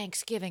it's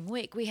Thanksgiving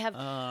week, we have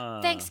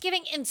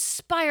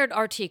Thanksgiving-inspired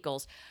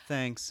articles.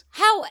 Thanks.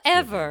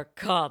 However,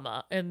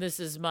 and this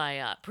is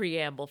my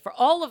preamble for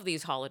all of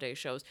these holiday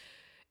shows,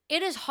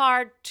 it is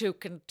hard to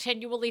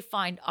continually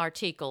find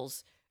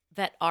articles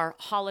that are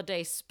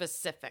holiday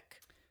specific.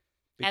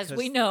 As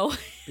we know.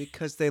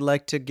 Because they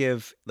like to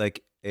give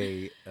like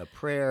a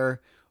prayer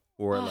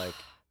or like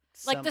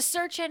Like the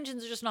search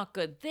engines are just not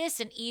good. This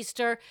and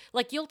Easter,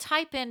 like you'll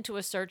type into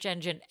a search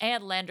engine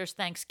and Landers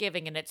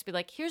Thanksgiving and it's be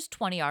like, here's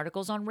 20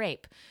 articles on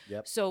rape.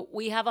 Yep. So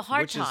we have a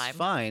hard which time. is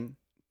fine.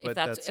 But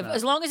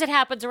As long as it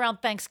happens around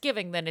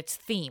Thanksgiving, then it's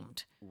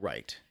themed.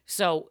 Right.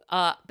 So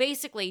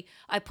basically,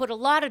 I put a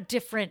lot of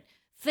different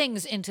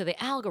things into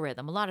the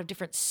algorithm, a lot of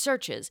different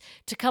searches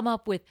to come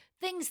up with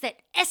things that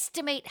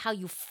estimate how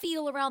you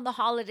feel around the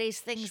holidays,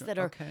 things that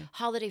are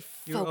holiday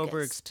focused. You're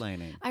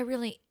over-explaining. I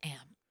really am.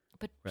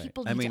 But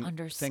people need to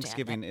understand.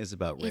 Thanksgiving is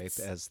about rape,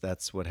 as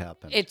that's what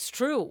happened. It's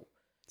true.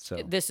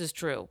 So this is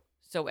true.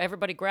 So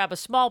everybody grab a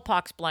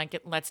smallpox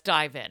blanket and let's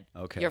dive in.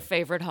 Okay. Your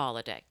favorite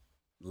holiday.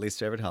 Least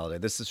favorite holiday.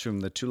 This is from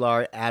the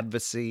Tulare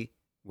Advocacy.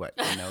 What?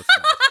 No, it's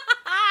not.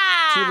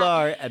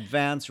 Tulare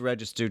Advance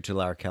Registered,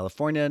 Tulare,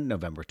 California,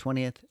 November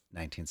 20th,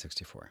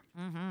 1964.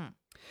 Mm-hmm.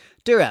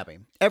 Dear Abby,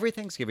 every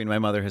Thanksgiving my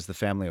mother has the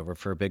family over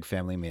for a big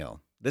family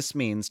meal. This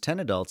means 10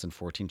 adults and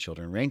 14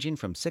 children ranging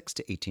from 6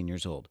 to 18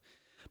 years old.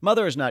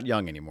 Mother is not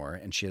young anymore,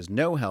 and she has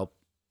no help,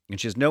 and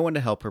she has no one to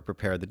help her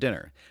prepare the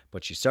dinner,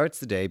 but she starts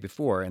the day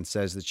before and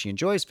says that she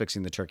enjoys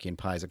fixing the turkey and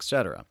pies,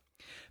 etc.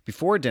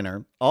 Before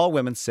dinner, all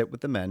women sit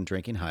with the men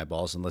drinking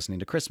highballs and listening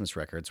to Christmas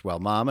records while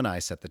Mom and I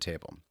set the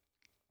table.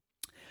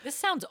 This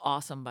sounds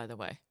awesome, by the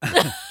way.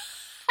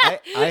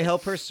 I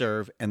help her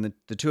serve, and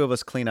the two of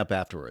us clean up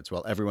afterwards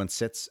while everyone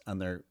sits on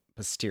their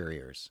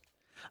posteriors.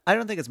 I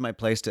don't think it's my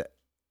place to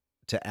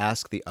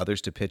ask the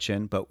others to pitch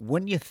in, but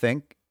wouldn't you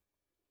think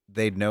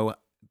they'd know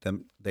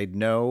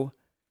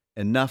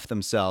enough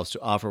themselves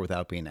to offer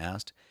without being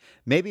asked?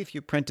 Maybe if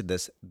you printed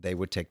this, they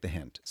would take the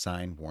hint.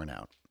 Sign, Warren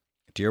out.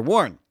 Dear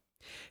Warren,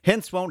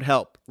 hints won't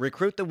help.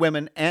 Recruit the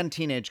women and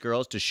teenage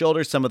girls to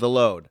shoulder some of the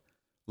load.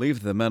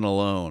 Leave the men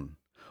alone.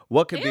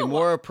 What could be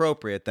more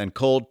appropriate than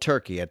cold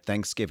turkey at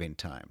Thanksgiving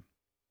time?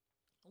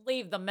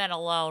 Leave the men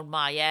alone,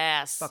 my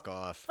ass. Fuck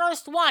off.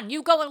 First one,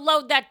 you go and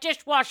load that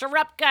dishwasher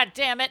up,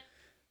 goddammit.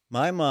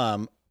 My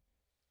mom,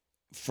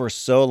 for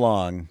so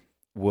long,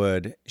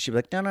 she'd be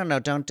like, no,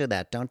 don't do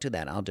that. Don't do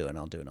that. I'll do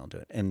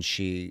it. And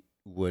she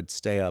would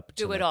stay up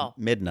till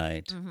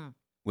midnight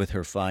with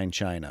her fine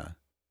china,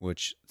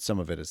 which some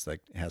of it is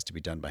like has to be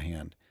done by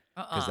hand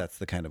because that's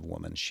the kind of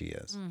woman she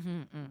is.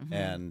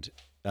 And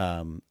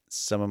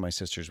some of my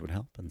sisters would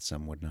help and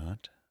some would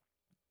not.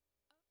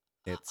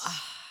 It's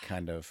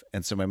kind of,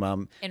 and so my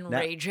mom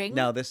enraging.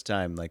 Now this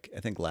time, like I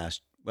think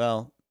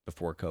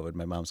before COVID,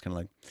 my mom's kind of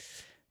like,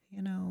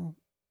 I don't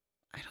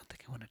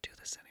think I want to do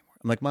this anymore.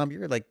 I'm like, Mom,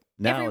 you're like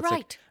now. It's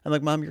like, I'm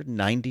like, Mom, you're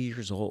 90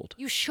 years old.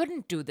 You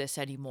shouldn't do this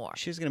anymore.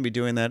 She's gonna be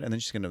doing that, and then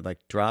she's gonna like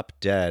drop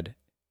dead,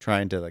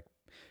 trying to like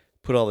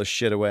put all this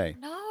shit away.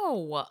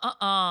 No,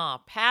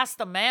 pass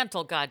the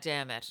mantle,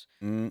 goddammit.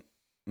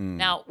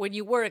 Now, when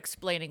you were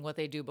explaining what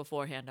they do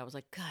beforehand, I was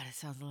like, God, it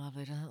sounds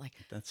lovely, doesn't it? Like,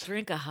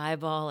 drink a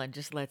highball and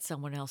just let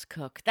someone else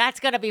cook. That's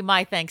gonna be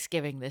my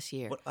Thanksgiving this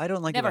year. What I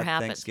don't like about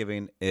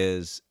Thanksgiving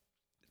is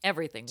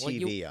everything.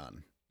 TV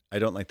on. I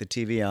don't like the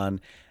TV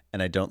on,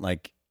 and I don't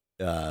like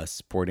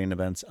sporting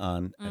events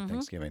on at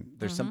Thanksgiving.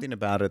 There's something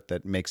about it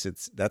that makes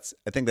it.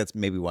 I think that's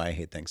maybe why I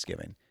hate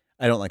Thanksgiving.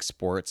 I don't like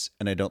sports,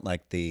 and I don't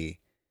like the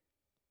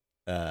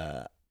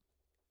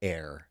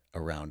air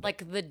around.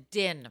 Like the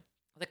din,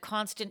 the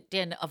constant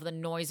din of the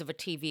noise of a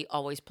TV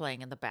always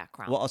playing in the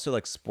background. Well, also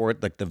like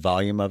sport, like the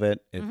volume of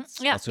it. It's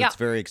it's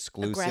very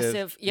exclusive.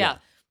 Aggressive. Yeah.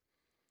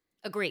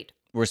 Agreed.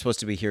 We're supposed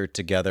to be here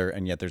together,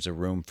 and yet there's a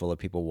room full of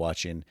people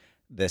watching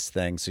this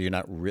thing, so you're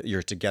not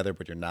you're together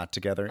but you're not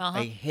together.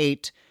 I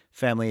hate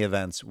family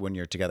events when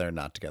you're together and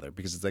not together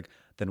because it's like,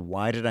 then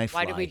why did I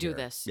fly Why did we do here?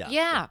 this?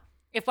 Yeah.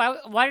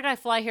 Why did I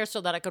fly here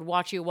so that I could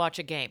watch you watch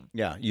a game?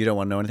 Yeah, you don't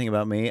want to know anything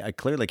about me. I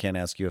clearly can't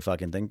ask you a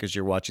fucking thing because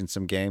you're watching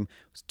some game.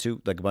 It's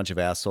a bunch of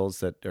assholes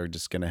that are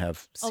just going to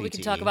have CTE. Oh, we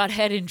can talk about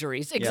head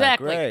injuries.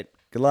 Exactly. Yeah, great.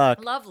 Good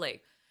luck.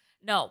 Lovely.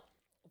 No,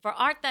 for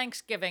our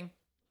Thanksgiving,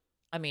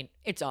 I mean,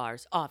 it's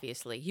ours,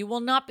 obviously. You will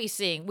not be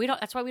seeing.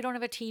 That's why we don't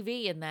have a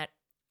TV in that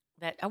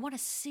I want a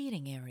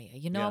seating area.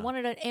 I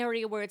wanted an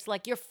area where it's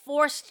like you're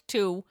forced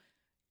to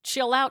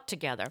chill out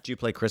together. Do you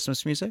play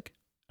Christmas music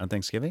on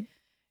Thanksgiving?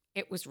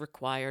 It was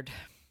required.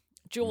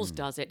 Jules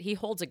does it. He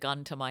holds a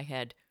gun to my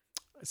head.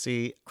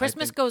 See,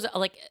 Christmas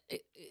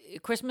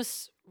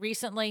Christmas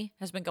recently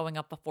has been going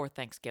up before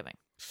Thanksgiving.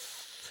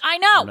 I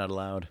know. I'm not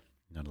allowed.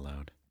 Not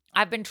allowed.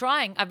 I've been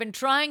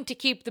trying to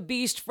keep the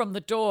beast from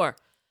the door,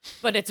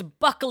 but it's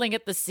buckling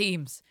at the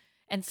seams.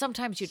 And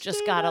sometimes you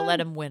just got to let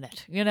him win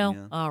it, Yeah.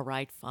 All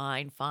right,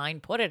 fine.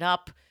 Put it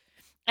up.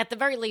 At the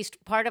very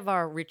least, part of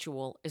our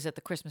ritual is that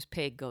the Christmas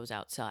pig goes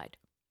outside.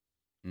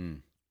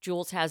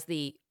 Jules has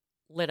the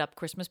lit up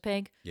Christmas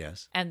pig.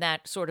 Yes. And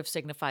that sort of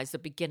signifies the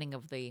beginning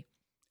of the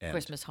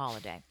Christmas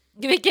holiday.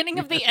 The beginning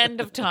of the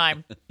end of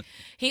time.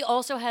 He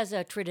also has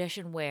a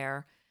tradition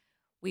where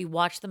we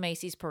watch the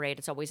Macy's parade.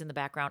 It's always in the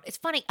background. It's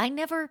funny. I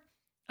never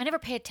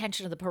pay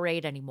attention to the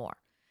parade anymore.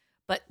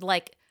 But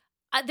like,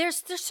 there's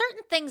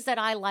certain things that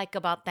I like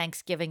about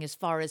Thanksgiving as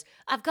far as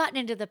I've gotten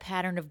into the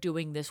pattern of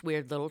doing this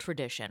weird little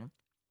tradition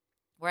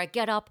where I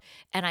get up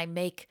and I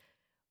make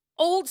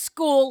old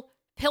school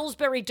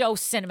Pillsbury dough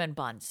cinnamon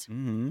buns.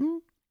 Mm-hmm.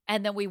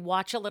 And then we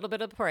watch a little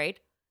bit of the parade.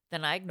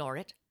 Then I ignore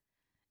it.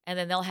 And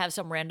then they'll have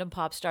some random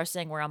pop star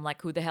sing where I'm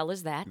like, who the hell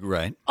is that?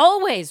 Right.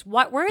 Always.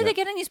 Where are they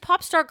getting these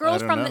pop star girls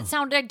don't from know. that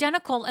sound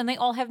identical and they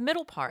all have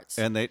middle parts?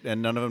 And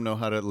none of them know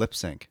how to lip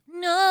sync.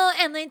 No,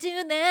 and they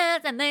do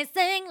this and they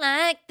sing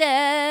like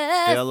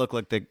this. They all look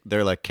like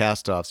they're like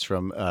cast-offs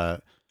from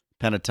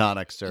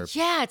Pentatonics or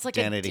Yeah, it's like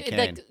Danity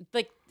Kane.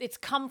 like it's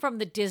come from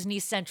the Disney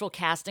Central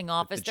casting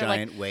office. The They're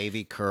giant like,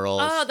 wavy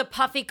curls. oh, the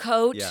puffy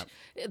coat Yeah.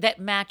 that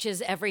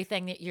matches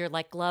everything that your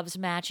like gloves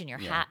match and your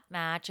hat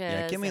matches.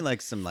 Yeah, give me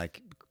like some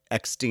like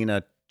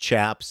Xtina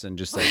chaps and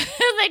just like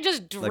They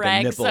just like a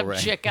drag nipple some ring.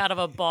 chick out of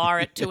a bar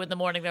at 2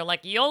 a.m. They're like,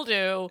 "You'll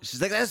do."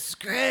 she's like, that's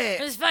great.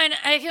 It's fine.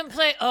 I can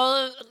play.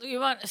 Oh, you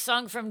want a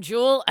song from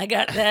Jewel? I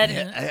got that.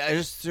 I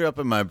just threw up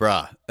in my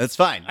bra. That's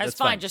fine. That's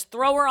fine. Just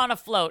throw her on a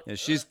float. Yeah,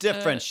 she's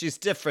different. She's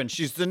different.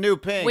 She's the new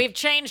Pink. We've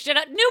changed it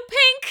up. New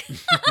Pink.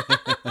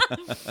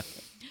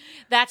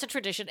 That's a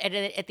tradition. And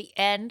at the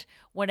end,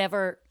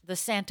 whenever the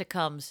Santa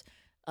comes,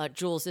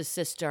 Jules'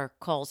 sister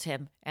calls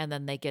him, and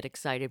then they get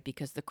excited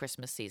because the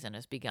Christmas season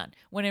has begun.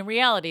 When in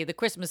reality, the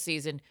Christmas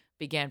season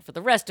began for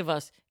the rest of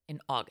us in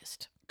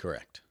August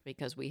Correct.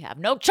 because we have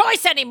no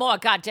choice anymore.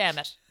 God damn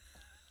it.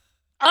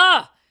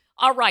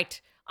 All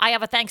right. I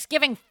have a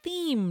Thanksgiving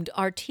themed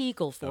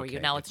article for you.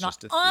 Okay, Now, it's it's not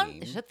just a on.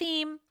 theme. It's a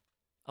theme.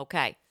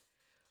 Okay.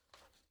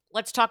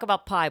 Let's talk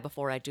about pie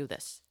before I do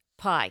this.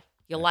 Pie.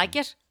 You like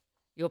it?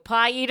 You a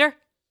pie eater?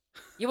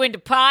 You into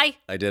pie?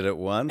 I did it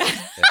once.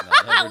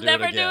 And I'll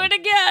never do it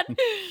again.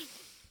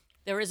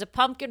 There is a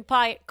pumpkin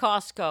pie at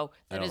Costco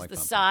I that don't is like the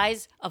pumpkin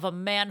size of a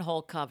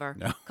manhole cover.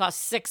 No.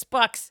 Costs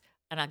 $6,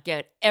 and I get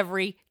it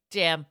every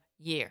damn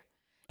year.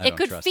 I It don't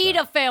could trust feed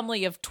that. a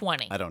family of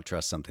 20. I don't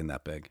trust something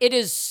that big. It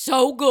is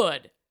so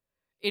good.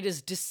 It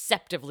is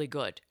deceptively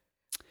good.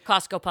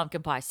 Costco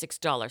pumpkin pie,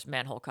 $6,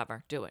 manhole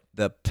cover. Do it.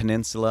 The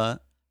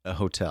Peninsula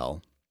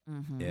Hotel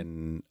Mm-hmm.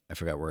 in, I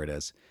forgot where it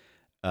is,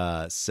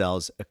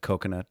 sells a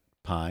coconut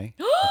pie,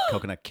 a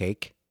coconut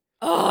cake.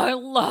 Oh, I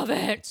love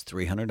it. It's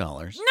 $300.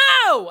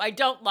 No, I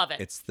don't love it.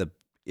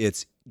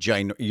 It's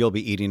giant. You'll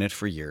be eating it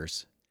for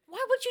years.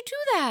 Why would you do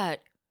that?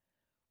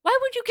 Why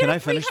would you get Can it I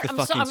finish the I'm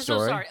fucking I'm so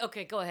story? sorry.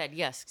 Okay, go ahead.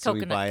 Yes, So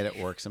coconut we buy it cake.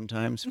 at work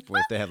sometimes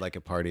if they have like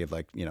a party of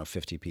like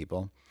 50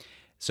 people.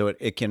 So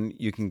you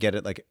can get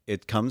it like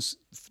it comes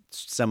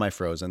semi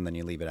frozen, then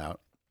you leave it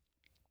out.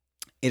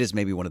 It is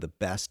maybe one of the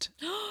best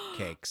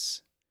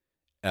cakes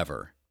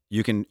ever.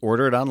 You can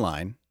order it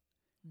online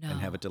No. and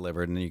have it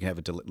delivered, and then you can have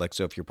it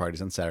so if your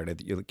party's on Saturday,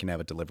 you can have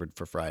it delivered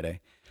for Friday.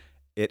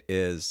 It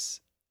is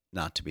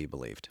not to be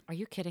believed. Are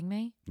you kidding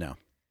me? No.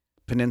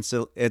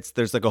 Peninsula.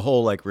 There's like a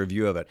whole like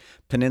review of it.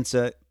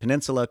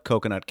 Peninsula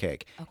coconut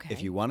cake. Okay.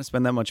 If you want to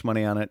spend that much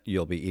money on it,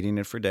 you'll be eating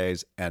it for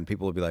days, and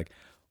people will be like,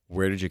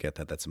 "Where did you get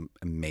that? That's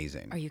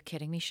amazing." Are you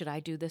kidding me? Should I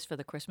do this for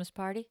the Christmas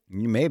party?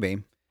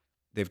 Maybe.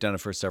 They've done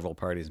it for several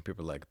parties, and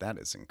people are like, "That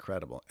is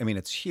incredible." I mean,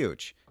 it's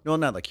huge. No,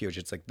 not like huge.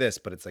 It's like this,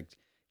 but it's like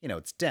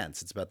it's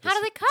dense. It's about this. How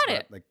do they it's cut about,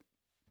 it? Like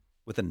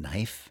with a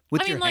knife,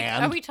 with I mean, your like,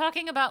 hand. are we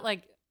talking about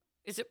like,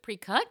 is it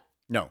pre-cut?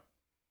 No.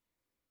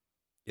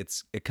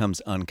 It comes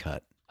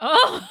uncut.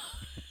 Oh,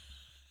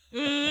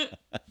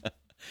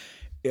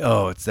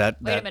 Oh, it's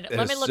that. Wait a that- minute. it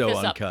Let me is look so this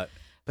up. uncut.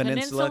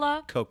 Peninsula,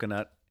 Peninsula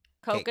coconut.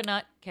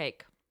 coconut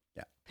cake.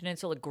 Yeah.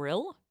 Peninsula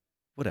Grill.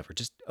 Whatever.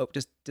 Just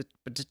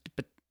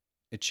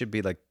it should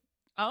be like.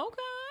 Okay.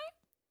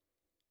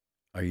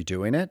 Are you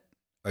doing it?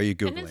 Are you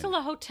googling?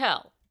 Peninsula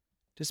Hotel.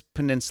 Just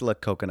Peninsula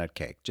coconut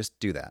cake. Just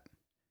do that.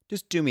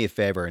 Just do me a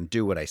favor and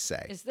do what I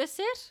say. Is this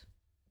it?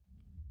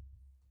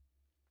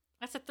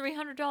 That's a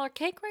 $300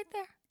 cake right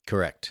there.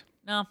 Correct.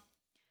 No.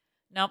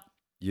 Nope.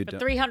 You For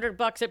don't.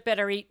 $300, it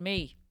better eat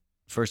me.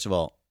 First of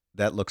all,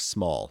 that looks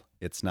small.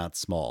 It's not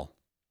small.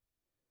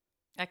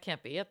 That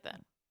can't be it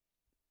then.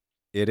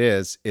 It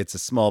is. It's a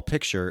small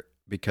picture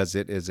because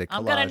it is a collage.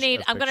 I'm gonna need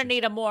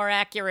pictures. a more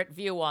accurate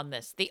view on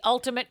this. The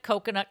ultimate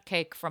coconut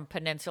cake from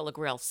Peninsula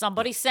Grill.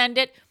 Somebody send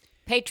it.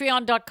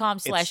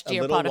 Patreon.com/Dear It's a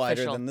little Pod wider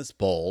Official. than this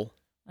bowl,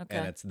 Okay.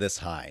 and it's this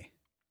high.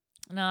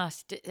 No,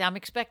 I'm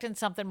expecting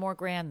something more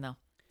grand though.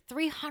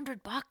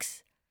 $300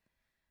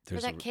 for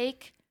There's that a-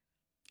 cake.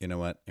 You know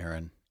what,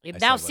 Aaron? I Now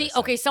said what see, I said.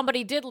 okay,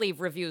 somebody did leave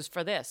reviews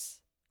for this.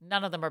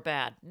 None of them are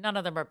bad. None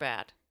of them are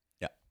bad.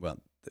 Yeah. Well,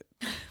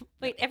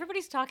 Wait,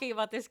 everybody's talking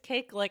about this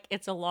cake like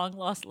it's a long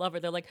lost lover.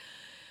 They're like,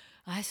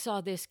 I saw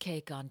this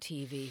cake on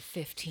TV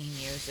 15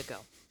 years ago,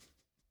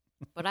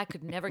 but I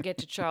could never get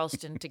to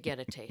Charleston to get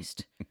a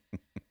taste.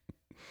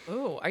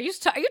 Ooh, are you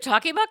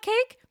talking about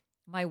cake?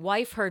 My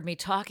wife heard me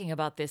talking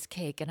about this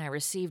cake, and I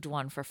received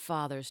one for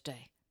Father's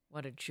Day.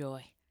 What a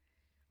joy.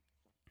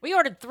 We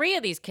ordered 3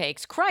 of these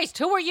cakes. Christ,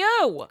 who are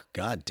you?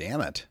 God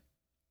damn it.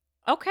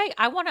 Okay,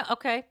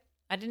 okay.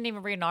 I didn't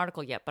even read an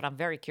article yet, but I'm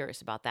very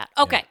curious about that.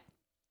 Okay.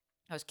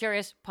 I was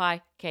curious,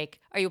 pie, cake.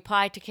 Are you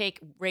pie to cake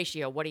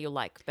ratio? What do you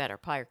like better,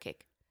 pie or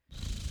cake?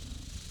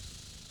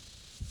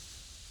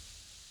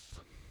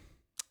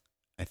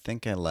 I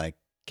think I like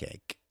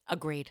cake.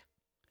 Agreed.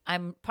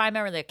 I'm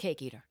primarily a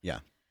cake eater. Yeah.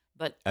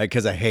 But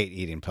Because I hate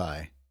eating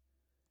pie.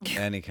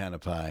 Any kind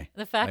of pie.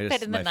 the fact I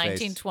that in the my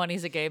face-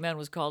 1920s a gay man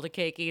was called a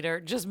cake eater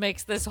just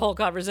makes this whole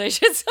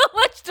conversation so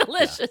much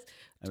delicious. I'd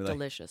It's be like,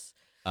 delicious.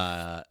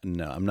 No,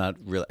 I'm not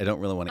really. I don't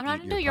really want I'm to not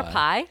eat into your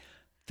pie,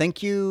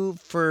 Thank you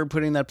for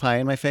putting that pie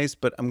in my face,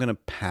 but I'm gonna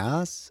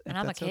pass. and if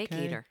I'm a that's cake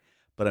okay. eater.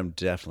 But I'm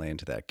definitely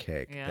into that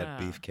cake, Yeah. that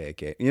beef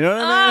cake. You know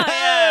what I mean?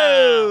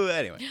 Oh, yeah.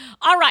 Anyway,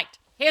 All right.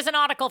 Here's an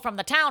article from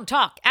the Town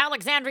Talk,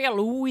 Alexandria,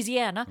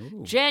 Louisiana,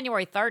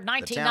 January 3rd, Town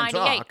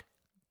 1998. Talk.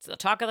 It's the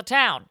talk of the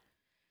town.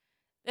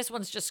 This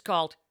one's just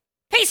called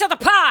Piece of the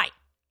Pie.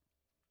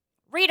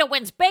 Rita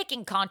wins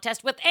baking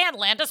contest with Ann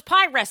Landers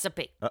pie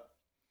recipe.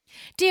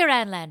 Dear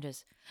Ann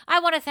Landers, I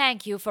want to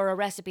thank you for a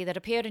recipe that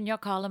appeared in your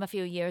column a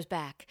few years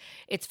back.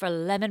 It's for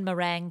lemon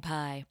meringue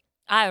pie.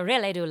 I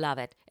really do love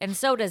it, and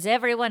so does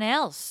everyone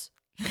else.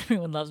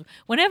 Everyone loves it.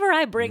 Whenever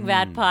I bring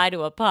that pie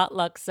to a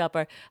potluck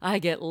supper, I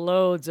get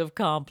loads of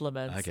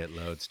compliments. I get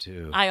loads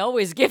too. I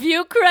always give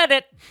you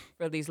credit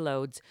for these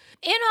loads.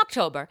 In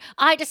October,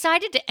 I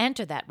decided to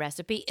enter that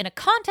recipe in a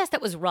contest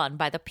that was run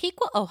by the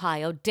Pequot,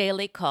 Ohio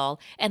Daily Call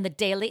and the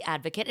Daily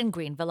Advocate in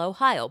Greenville,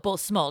 Ohio,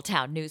 both small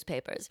town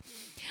newspapers.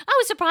 I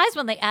was surprised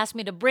when they asked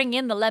me to bring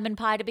in the lemon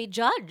pie to be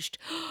judged.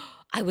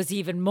 I was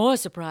even more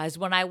surprised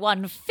when I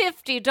won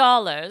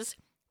 $50.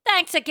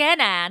 Thanks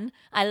again, Anne.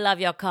 I love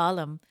your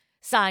column.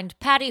 Signed,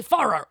 Patty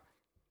Forer,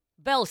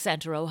 Bell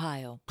Center,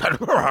 Ohio.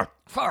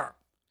 Forer.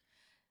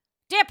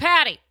 Dear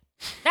Patty,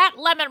 that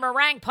lemon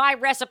meringue pie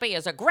recipe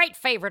is a great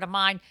favorite of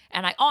mine,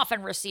 and I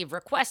often receive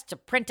requests to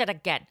print it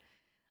again.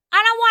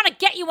 I don't want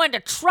to get you into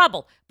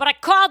trouble, but I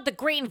called the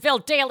Greenville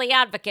Daily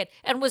Advocate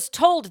and was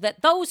told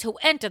that those who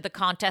entered the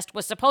contest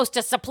were supposed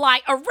to supply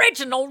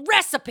original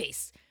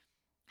recipes.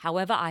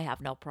 However, I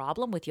have no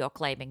problem with your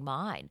claiming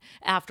mine.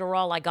 After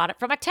all, I got it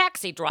from a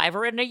taxi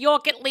driver in New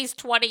York at least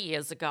 20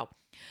 years ago.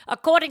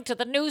 According to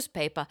the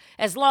newspaper,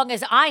 as long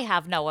as I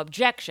have no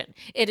objection,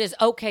 it is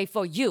okay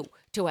for you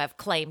to have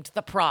claimed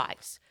the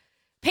prize.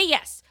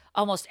 P.S.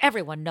 Almost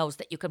everyone knows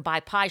that you can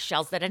buy pie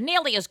shells that are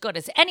nearly as good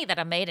as any that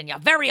are made in your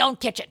very own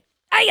kitchen.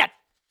 Hey,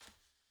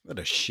 What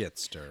a shit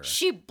stir,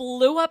 she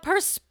blew up her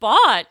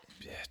spot.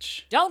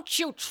 bitch. Don't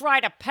you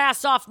try to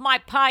pass off my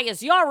pie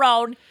as your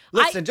own.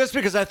 Listen, just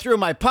because I threw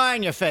my pie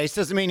in your face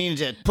doesn't mean you need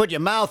to put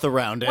your mouth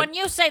around it. When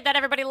you say that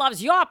everybody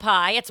loves your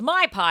pie, it's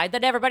my pie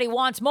that everybody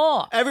wants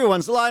more.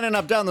 Everyone's lining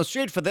up down the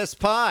street for this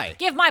pie.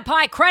 Give my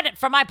pie credit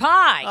for my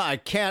pie. I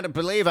can't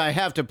believe I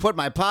have to put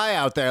my pie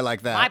out there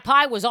like that. My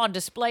pie was on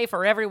display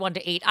for everyone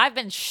to eat. I've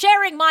been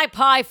sharing my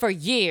pie for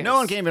years. No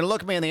one can even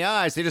look me in the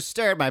eyes. They just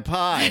stare at my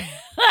pie.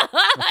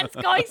 It's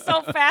going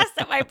so fast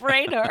that my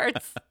brain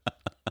hurts.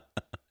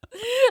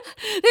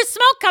 There's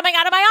smoke coming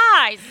out of my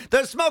eyes.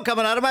 There's smoke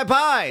coming out of my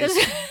pies.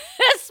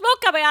 There's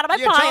smoke coming out of my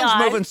Your pie tongue's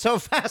eyes. moving so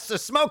fast,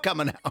 there's smoke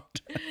coming out.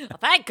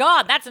 Thank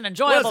God, that's an What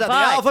enjoyable is that,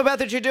 pie. the alphabet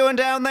that you're doing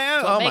down there?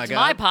 What Oh makes my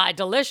my God. pie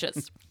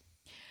delicious.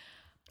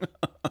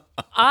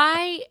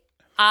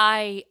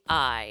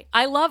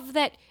 I love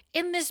that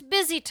in this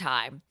busy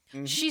time,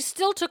 Mm-hmm. she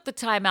still took the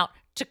time out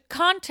to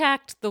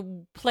contact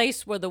the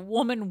place where the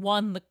woman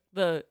won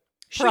the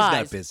She's prize.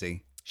 not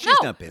busy. She's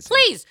No, not busy.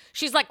 please.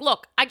 She's like,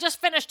 look, I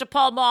just finished a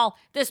Pall Mall.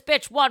 This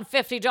bitch won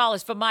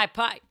 $50 for my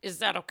pie. Is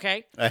that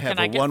okay? I have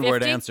Can a get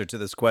one-word 50? answer to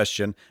this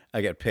question.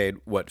 I get paid,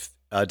 what,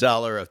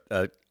 $1 a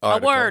A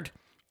article? word.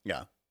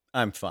 Yeah,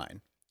 I'm fine.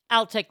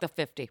 I'll take the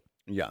 50.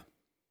 Yeah.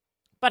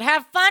 But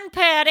have fun,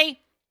 Patty.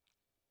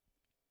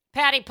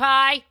 Patty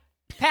Pie.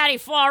 Patty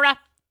Flora.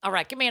 All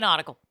right, give me an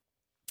article.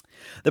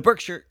 The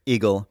Berkshire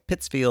Eagle,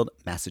 Pittsfield,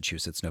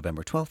 Massachusetts,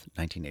 November 12th,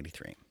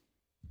 1983.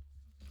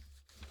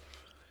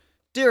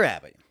 Dear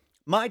Abby,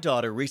 my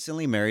daughter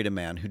recently married a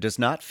man who does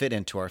not fit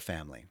into our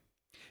family.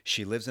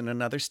 She lives in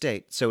another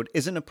state, so it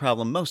isn't a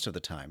problem most of the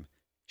time.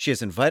 She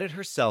has invited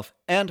herself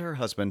and her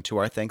husband to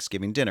our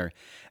Thanksgiving dinner,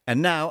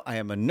 and now I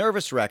am a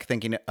nervous wreck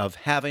thinking of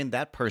having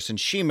that person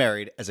she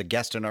married as a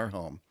guest in our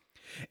home.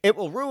 It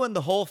will ruin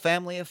the whole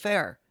family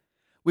affair.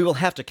 We will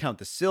have to count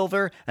the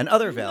silver and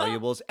other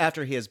valuables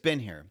after he has been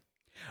here.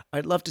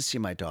 I'd love to see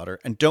my daughter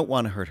and don't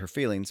want to hurt her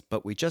feelings,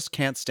 but we just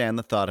can't stand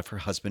the thought of her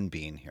husband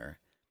being here.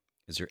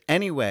 Is there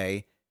any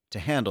way to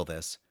handle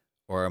this,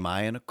 or am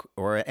I in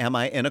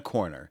a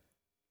corner?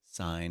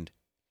 Signed,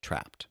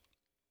 Trapped.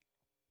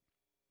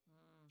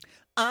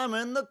 I'm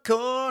in the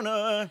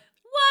corner.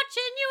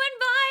 Watching you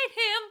invite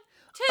him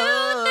to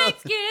Oh.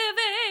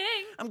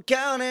 Thanksgiving. I'm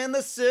counting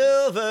the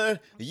silver.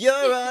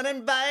 You're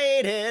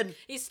uninvited.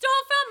 He stole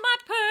from my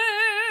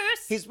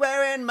purse. He's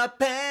wearing my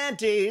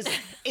panties,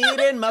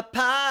 eating my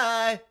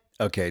pie.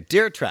 Okay,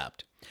 dear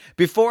Trapped,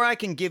 before I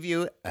can give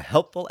you a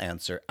helpful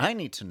answer, I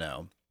need to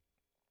know,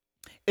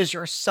 is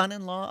your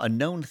son-in-law a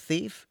known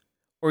thief?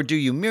 Or do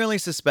you merely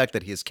suspect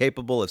that he is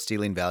capable of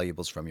stealing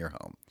valuables from your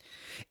home?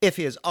 If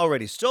he has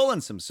already stolen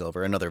some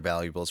silver and other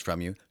valuables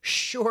from you,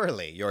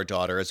 surely your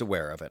daughter is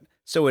aware of it,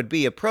 so it would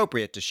be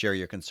appropriate to share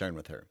your concern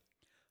with her.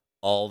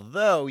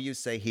 Although you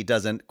say he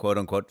doesn't,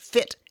 quote-unquote,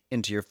 fit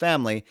into your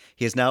family,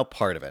 he is now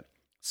part of it.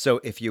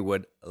 So if you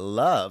would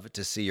love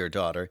to see your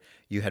daughter,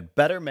 you had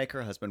better make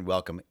her husband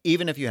welcome,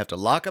 even if you have to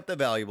lock up the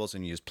valuables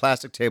and use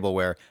plastic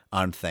tableware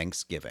on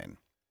Thanksgiving.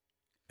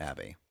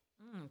 Abby.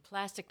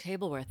 Plastic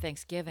tableware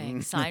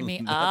Thanksgiving. Sign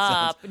me That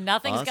up.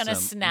 Nothing's going to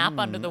awesome. snap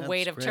under the That's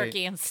weight of great.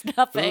 turkey and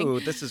stuffing. Ooh,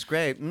 this is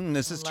great.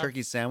 This is love-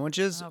 turkey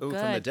sandwiches. Oh, Ooh, from the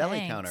good, deli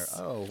thanks. counter.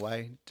 Oh,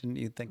 why didn't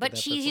you think of But that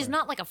he's before?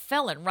 not like a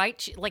felon,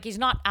 right? Like he's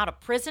not out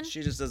of prison.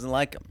 She just doesn't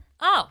like him.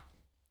 Oh.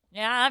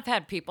 Yeah, I've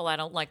had people I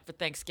don't like for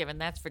Thanksgiving.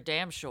 That's for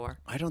damn sure.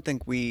 I don't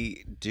think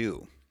we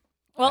do.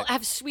 Well,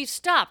 we've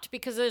stopped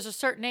because there's a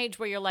certain age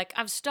where you're like,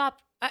 I've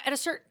stopped. At a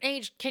certain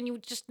age, can you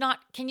just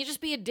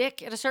be a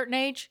dick at a certain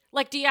age?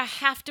 Like, do you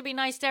have to be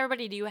nice to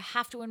everybody? Do you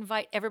have to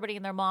invite everybody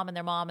and their mom and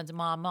their mom and their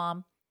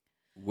mom?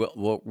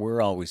 Well, we're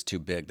always too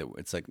big that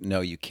it's like, no,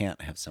 you can't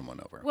have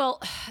someone over.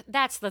 Well,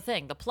 that's the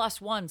thing. The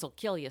plus ones will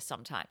kill you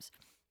sometimes.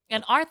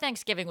 And our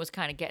Thanksgiving was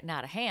kind of getting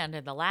out of hand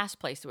in the last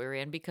place we were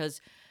in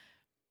because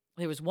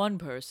there was one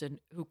person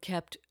who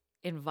kept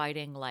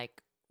inviting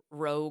like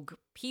rogue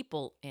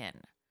people in.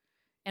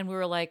 And we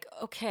were like,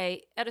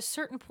 okay, at a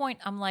certain point,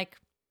 I'm like,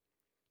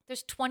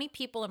 there's 20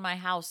 people in my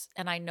house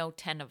and I know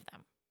 10 of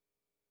them.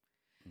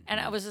 And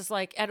I was just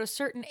like, at a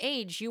certain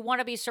age, you want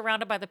to be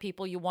surrounded by the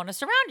people you want to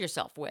surround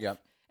yourself with. Yep.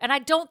 And I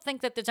don't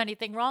think that there's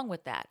anything wrong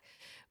with that.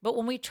 But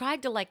when we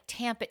tried to like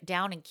tamp it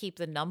down and keep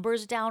the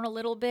numbers down a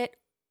little bit,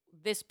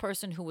 this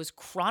person who was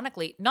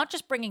chronically, not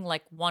just bringing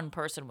like one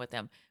person with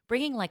him,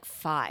 bringing like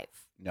 5.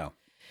 No.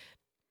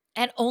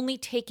 And only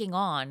taking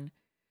on,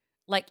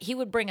 like he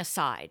would bring a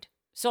side.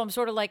 So I'm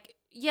sort of like,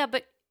 yeah,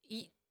 but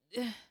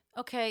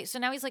okay. So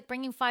now he's like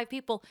bringing 5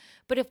 people.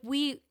 But if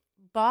we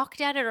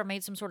balked at it or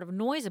made some sort of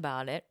noise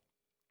about it,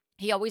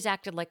 he always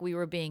acted like we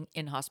were being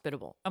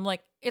inhospitable. I'm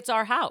like, it's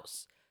our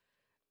house.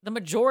 The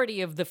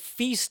majority of the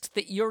feast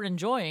that you're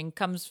enjoying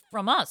comes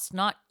from us,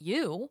 not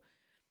you.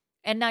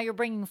 And now you're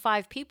bringing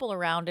 5 people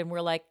around and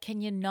we're like,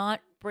 can you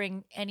not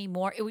bring any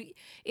more?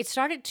 It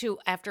started to,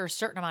 after a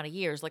certain amount of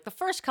years, like the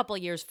first couple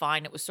of years,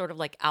 fine. It was sort of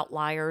like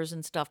outliers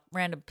and stuff,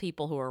 random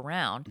people who are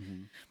around.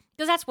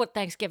 Because that's what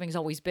Thanksgiving's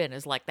always been,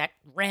 is like that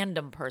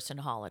random person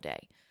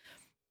holiday.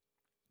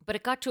 But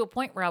it got to a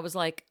point where I was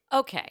like,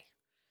 okay,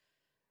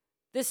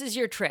 this is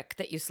your trick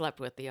that you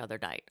slept with the other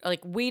night.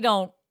 Like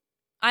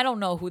I don't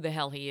know who the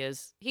hell he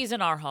is. He's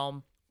in our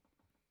home.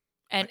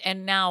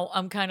 And now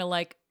I'm kind of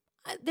like,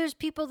 there's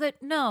people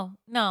that, no.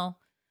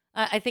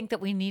 I think that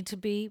we need to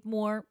be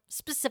more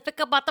specific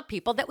about the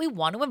people that we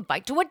want to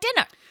invite to a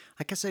dinner.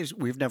 I guess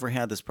we've never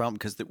had this problem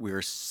because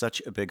we're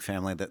such a big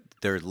family that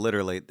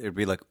it'd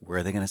be like, where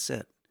are they going to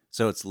sit?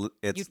 So it's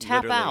You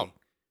tap literally- out.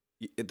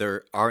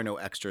 There are no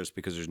extras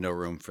because there's no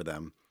room for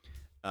them.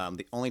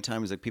 The only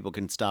time is like people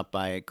can stop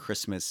by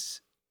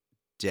Christmas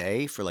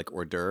Day for like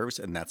hors d'oeuvres,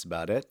 and that's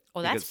about it.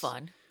 Oh, that's Because-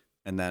 fun.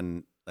 And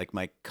then like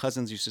my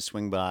cousins used to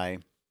swing by,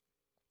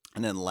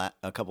 and then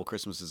a couple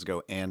Christmases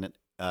ago,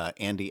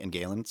 Andy and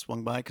Galen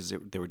swung by because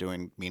they were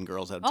doing Mean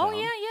Girls out of town.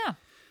 Oh,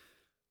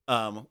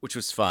 yeah. Which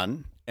was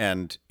fun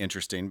and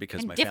interesting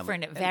because And my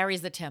different. family It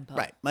varies the tempo.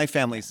 Right. My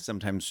family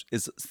sometimes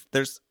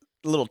there's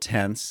a little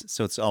tense,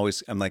 so it's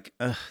always I'm like,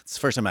 ugh, it's the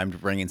first time I'm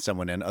bringing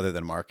someone in other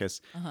than Marcus,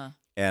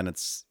 and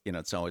it's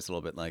it's always a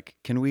little bit like,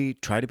 can we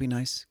try to be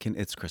nice?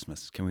 It's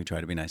Christmas. Can we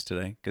try to be nice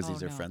today? Because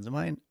these are no. friends of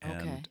mine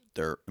and Okay.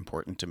 they're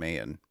important to me.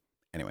 And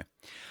anyway,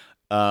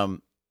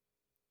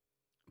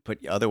 but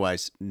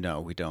otherwise,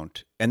 no, we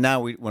don't. And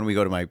now when we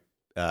go to my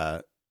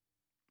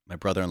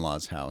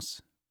brother-in-law's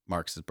house,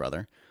 Mark's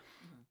brother,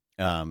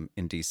 in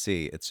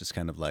DC, it's just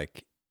kind of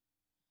like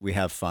we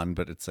have fun,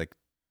 but it's like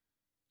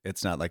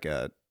it's not like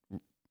a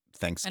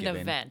Thanksgiving. An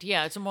event.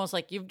 Yeah, it's almost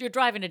like you're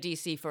driving to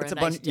DC for It's a a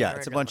nice bunch. dinner Yeah,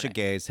 it's a and bunch of overnight.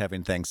 gays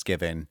having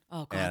Thanksgiving.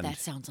 Oh, God, and that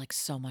sounds like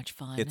so much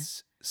fun.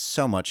 It's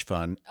so much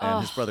fun,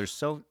 and his brother's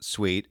so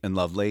sweet and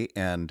lovely,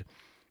 and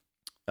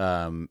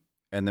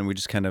then we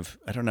just kind of,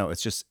 I don't know,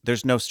 it's just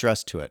there's no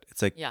stress to it.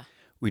 It's like Yeah.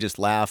 we just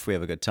laugh, we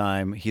have a good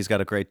time. He's got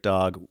a great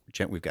dog.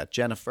 We've got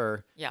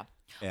Jennifer. Yeah.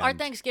 Our And-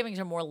 Thanksgivings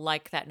are more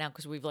like that now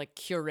because we've like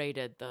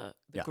curated the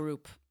Yeah.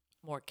 group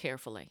more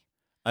carefully.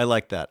 I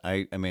like that.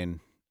 I mean,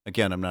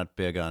 again, I'm not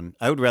big on.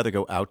 I would rather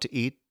go out to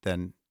eat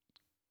than.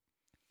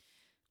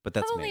 But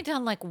that's I've only me.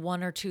 done like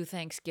 1 or 2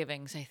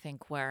 Thanksgivings, I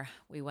think, where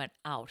we went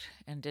out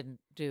and didn't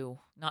do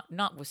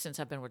since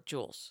I've been with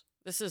Jules.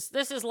 This is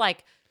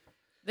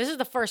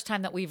the first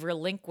time that we've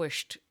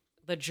relinquished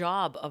the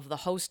job of the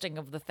hosting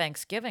of the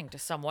Thanksgiving to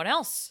someone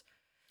else.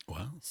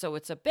 Wow. So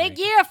it's a big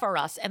year for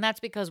us, and that's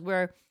because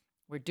we're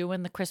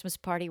doing the Christmas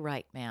party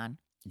right, man.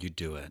 You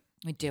do it.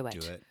 We do it. do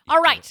it. You All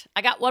do right,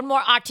 I got one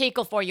more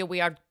article for you. We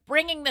are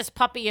bringing this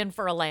puppy in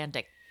for a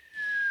landing.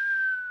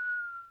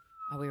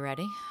 Are we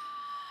ready?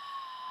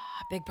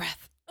 Big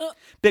breath.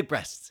 Big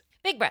breasts.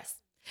 Big breaths.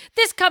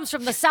 This comes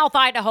from the South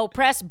Idaho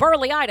Press,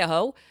 Burley,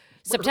 Idaho.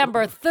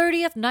 September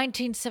 30th,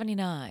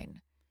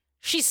 1979.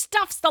 She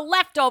stuffs the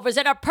leftovers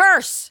in her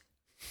purse.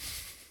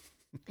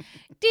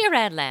 Dear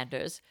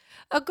Adlanders,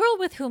 a girl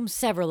with whom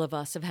several of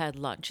us have had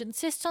lunch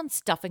insists on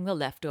stuffing the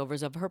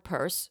leftovers of her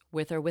purse,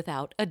 with or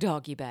without a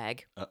doggy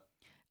bag.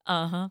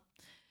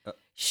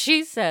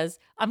 She says,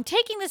 I'm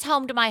taking this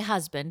home to my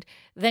husband,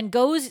 then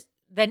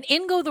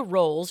in go the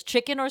rolls,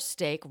 chicken or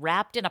steak,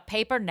 wrapped in a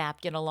paper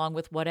napkin along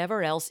with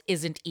whatever else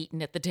isn't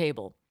eaten at the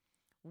table.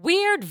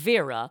 Weird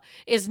Vera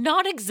is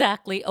not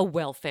exactly a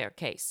welfare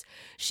case.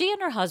 She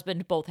and her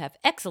husband both have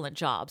excellent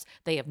jobs.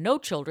 They have no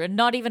children,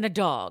 not even a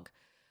dog.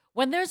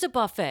 When there's a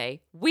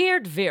buffet,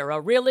 Weird Vera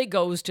really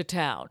goes to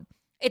town.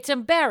 It's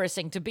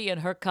embarrassing to be in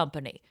her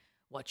company.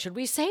 What should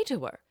we say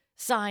to her?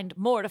 Signed,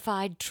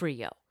 Mortified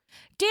Trio.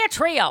 Dear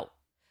Trio,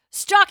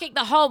 stocking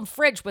the home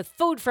fridge with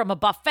food from a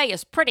buffet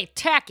is pretty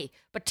tacky,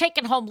 but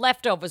taking home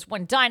leftovers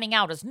when dining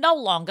out is no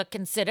longer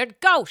considered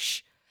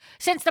gauche.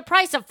 Since the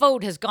price of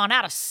food has gone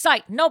out of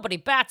sight, nobody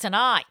bats an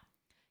eye.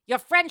 Your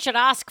friend should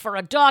ask for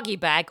a doggy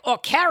bag or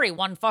carry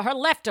one for her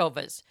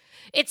leftovers.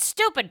 It's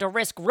stupid to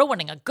risk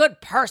ruining a good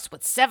purse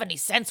with 70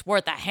 cents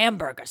worth of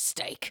hamburger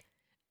steak.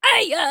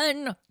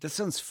 Ian! This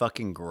sounds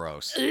fucking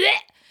gross.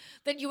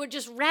 That you would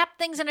just wrap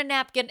things in a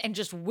napkin and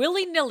just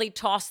willy-nilly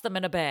toss them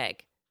in a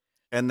bag.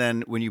 And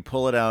then when you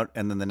pull it out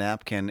and then the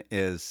napkin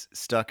is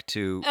stuck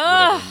to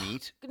whatever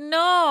meat.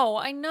 No,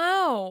 I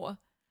know.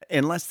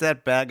 Unless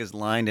that bag is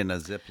lined in a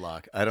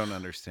Ziploc. I don't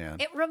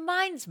understand. It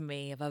reminds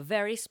me of a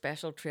very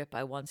special trip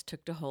I once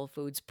took to Whole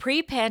Foods,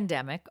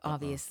 pre-pandemic,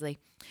 obviously.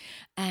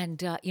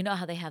 And you know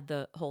how they have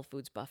the Whole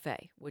Foods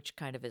buffet, which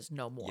kind of is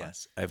no more.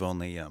 Yes. I've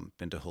only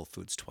been to Whole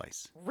Foods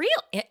twice. Real?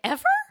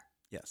 Ever?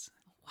 Yes.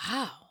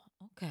 Wow.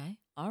 Okay.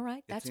 All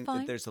right. That's It's-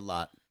 fine. There's a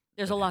lot.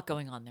 There's a lot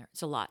going on there.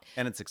 It's a lot.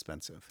 And it's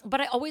expensive. But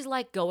I always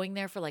like going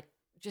there for like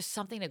just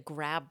something to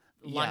grab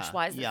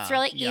lunch-wise. Yeah, It's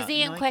really yeah.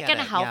 easy and No, I quick get and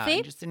it. healthy.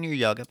 Yeah, just in your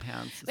yoga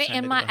pants. It's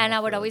time to go to And I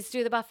Whole would Foods. always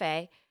do the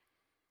buffet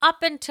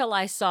up until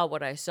I saw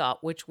what I saw,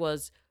 which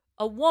was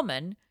a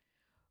woman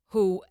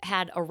who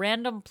had a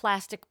random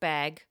plastic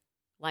bag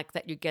like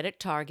that you get at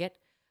Target,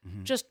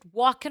 just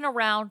walking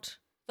around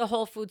the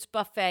Whole Foods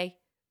buffet,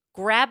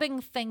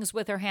 grabbing things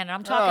with her hand. And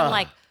I'm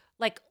talking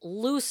like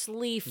loose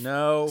leaf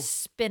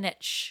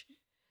spinach.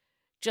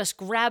 Just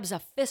grabs a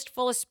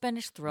fistful of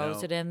spinach,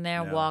 throws it in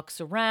there, walks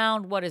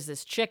around. What is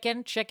this?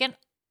 Chicken?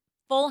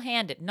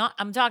 Full-handed.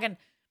 I'm talking,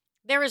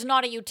 there is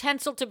not a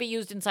utensil to be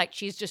used in sight.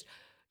 She's just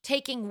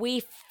taking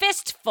wee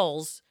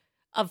fistfuls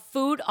of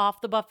food off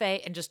the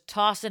buffet and just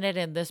tossing it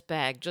in this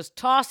bag, just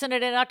tossing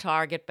it in a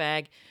Target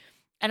bag.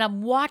 And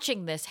I'm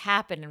watching this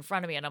happen in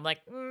front of me, and I'm like,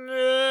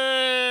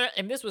 "Ugh."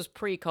 And this was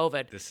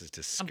pre-COVID. This is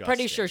disgusting. I'm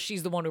pretty sure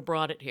she's the one who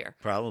brought it here.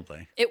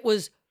 Probably. It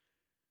was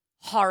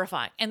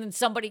horrifying. And then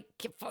somebody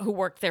who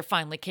worked there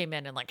finally came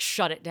in and like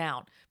shut it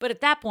down. But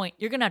at that point,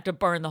 you're going to have to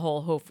burn the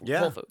whole Whole Foods.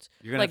 You're going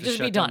to like, have to just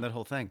shut be down done. that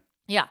whole thing.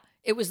 Yeah.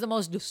 It was the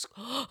most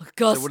disgusting.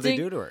 So what did they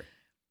do to her?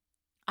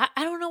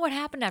 I don't know what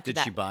happened after Did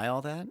that. she buy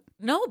all that?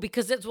 No,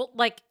 because it's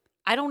like,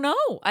 I don't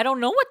know. I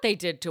don't know what they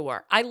did to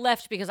her. I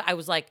left because I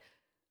was like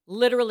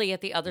literally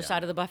at the other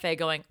side of the buffet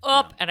going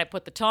up, and I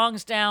put the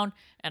tongs down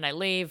and I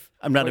leave.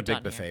 I'm not We're a big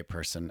done buffet here.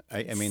 person.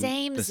 I mean,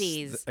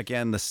 Samesies.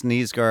 Again, the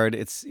sneeze guard,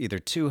 it's either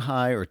too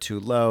high or too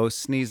low.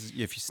 Sneeze,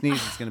 if you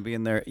sneeze, it's going to be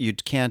in there. You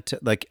can't,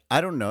 like,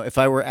 I don't know. If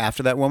I were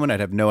after that woman,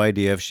 I'd have no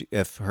idea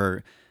if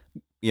her,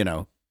 you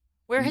know,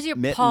 Where has your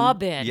mitten- paw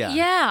been?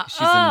 Yeah. She's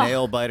Ugh. a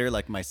nail biter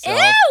like myself.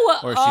 Ew!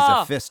 Or she's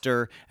a Ugh.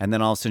 fister. And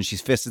then all of a sudden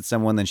she's fisted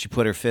someone. Then she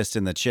put her fist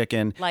in the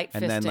chicken. Light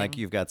and then, like, fisting.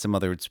 you've got some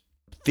other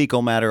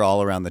fecal matter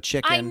all around the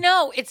chicken. I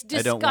know. It's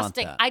I don't want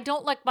disgusting. that. I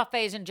don't like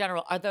buffets in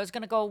general. Are those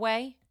going to go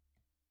away?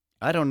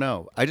 I don't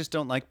know. I just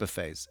don't like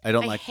buffets. I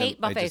don't I like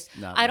hate them. buffets.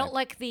 I don't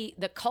like the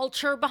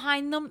culture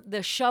behind them,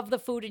 the shove the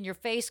food in your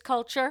face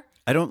culture.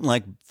 I don't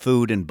like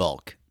food in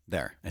bulk.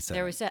 There, I said.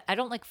 There it. we said, I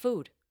don't like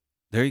food.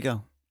 There you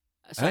go.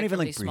 aside I don't even from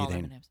like these small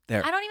breathing. M&Ms.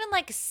 There. I don't even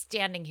like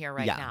standing here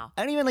right now.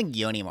 I don't even like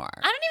you anymore.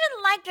 I don't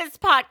even like this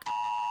pot.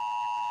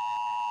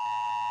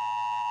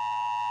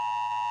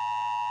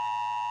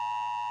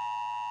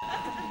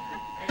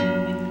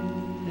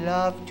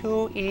 Love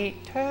to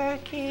eat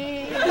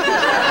turkey.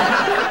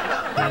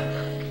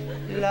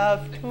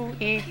 Love to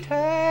eat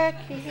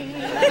turkey.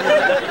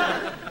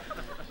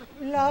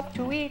 Love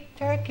to eat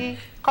turkey,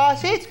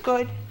 'cause it's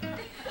good.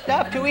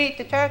 Love to eat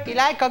the turkey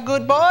like a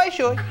good boy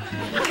should,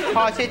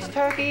 'cause it's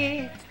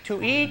turkey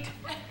to eat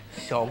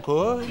so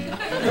good.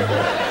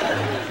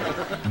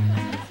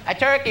 A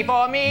turkey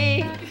for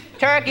me,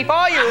 turkey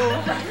for you.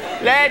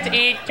 Let's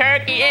eat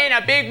turkey in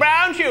a big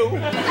brown shoe.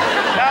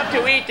 Love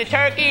to eat the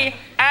turkey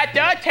at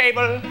the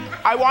table.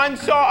 I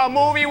once saw a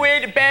movie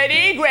with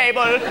Betty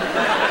Grable.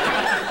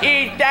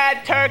 Eat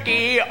that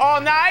turkey all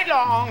night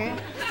long.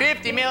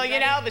 50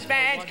 million Elvis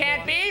fans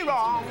can't be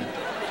wrong.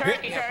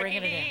 Turkey, Yeah,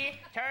 bringing it in.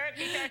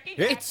 turkey, turkey.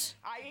 It's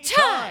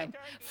time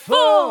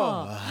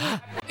for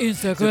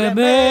Instagram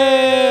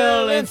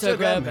mail,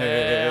 Instagram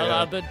mail.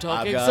 I've been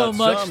talking so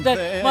much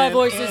that my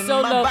voice is so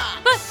low.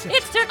 But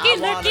it's turkey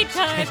lurkey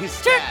time.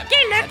 Turkey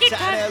lurkey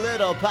time.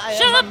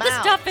 Shove up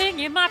the stuffing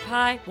in my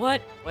pie.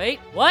 What? Wait,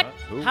 what?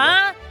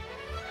 Huh?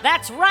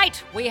 That's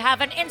right. We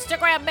have an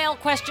Instagram mail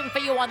question for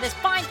you on this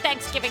fine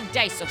Thanksgiving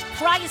day. So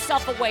pry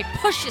yourself away,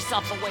 push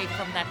yourself away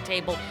from that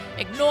table,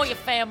 ignore your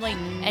family,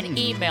 and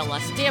email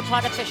us,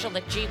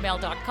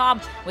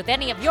 dearpodofficial@gmail.com, with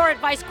any of your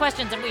advice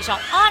questions, and we shall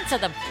answer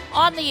them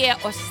on the air,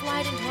 or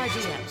slide into our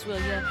DMs,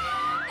 will you?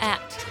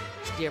 At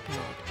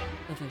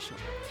dearpodofficial.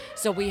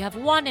 So we have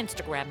one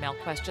Instagram mail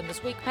question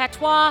this week.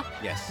 Patois,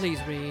 Yes. please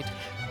read.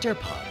 Dear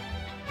Pod,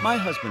 my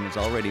husband is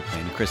already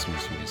playing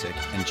Christmas music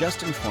and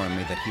just informed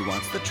me that he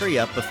wants the tree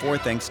up before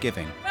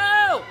Thanksgiving.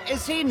 No!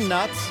 Is he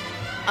nuts?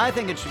 I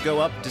think it should go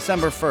up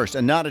December 1st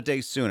and not a day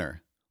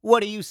sooner.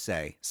 What do you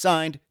say?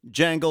 Signed,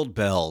 Jangled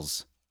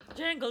Bells.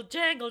 Jangle,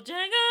 jangle,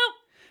 jangle!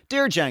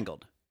 Dear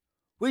Jangled,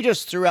 we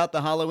just threw out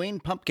the Halloween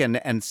pumpkin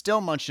and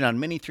still munching on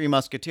mini Three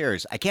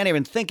Musketeers. I can't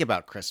even think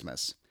about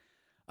Christmas.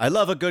 I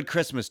love a good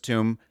Christmas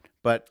tune,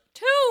 but...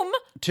 Tomb?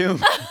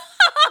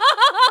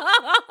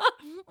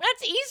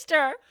 That's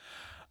Easter.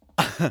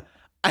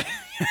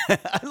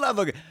 I love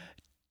a...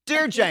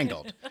 Dear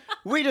Jangled,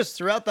 we just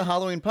threw out the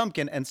Halloween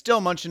pumpkin and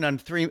still munching on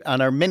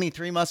our mini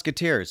Three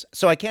Musketeers,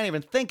 so I can't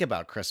even think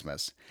about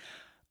Christmas.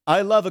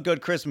 I love a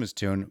good Christmas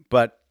tune,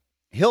 but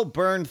he'll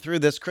burn through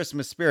this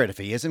Christmas spirit if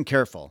he isn't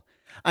careful.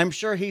 I'm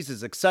sure he's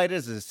as excited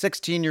as a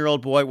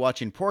 16-year-old boy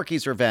watching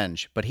Porky's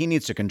Revenge, but he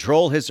needs to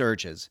control his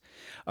urges.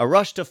 A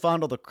rush to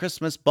fondle the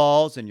Christmas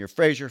balls in your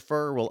Fraser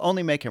fur will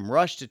only make him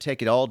rush to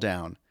take it all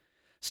down.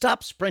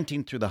 Stop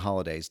sprinting through the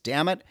holidays,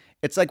 damn it.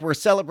 It's like we're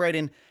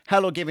celebrating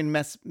Halloween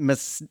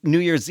New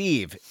Year's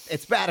Eve.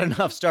 It's bad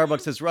enough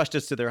Starbucks has rushed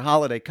us to their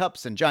holiday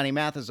cups and Johnny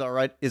Math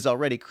is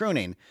already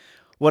crooning.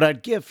 What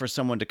I'd give for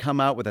someone to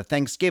come out with a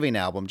Thanksgiving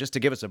album just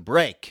to give us a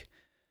break.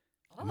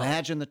 Oh.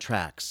 Imagine the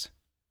tracks.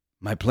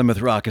 My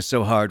Plymouth Rock is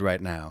so hard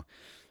right now.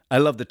 I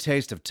love the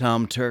taste of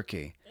Tom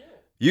Turkey.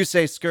 You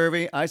say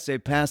scurvy, I say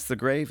pass the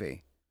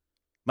gravy.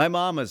 My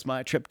mama's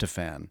my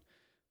tryptophan.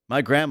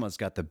 My grandma's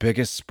got the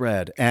biggest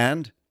spread,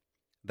 and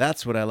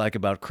that's what I like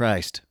about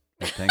Christ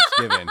at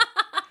Thanksgiving.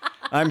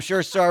 I'm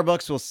sure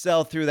Starbucks will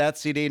sell through that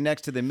CD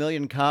next to the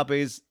million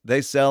copies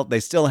they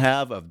still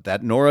have of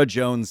that Norah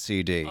Jones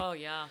CD. Oh,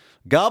 yeah.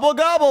 Gobble,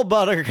 gobble,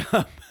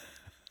 buttercup.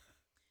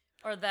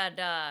 Or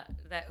that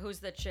who's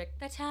the chick?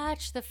 The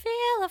touch, the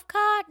feel of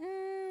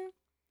cotton.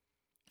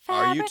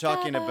 Are you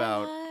talking fabric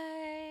about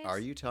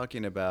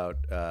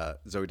eyes.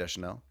 Zooey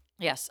Deschanel?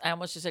 Yes, I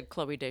almost just said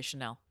Chloe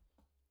Deschanel.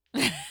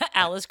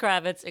 Alice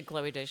Kravitz and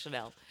Chloe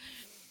Deschanel.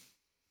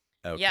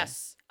 Okay.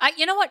 Yes.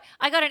 You know what?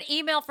 I got an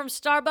email from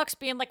Starbucks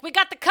being like, we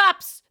got the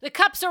cups. The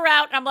cups are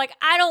out. And I'm like,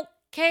 I don't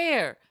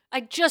care.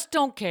 I just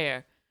don't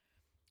care.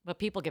 But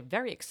people get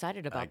very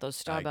excited about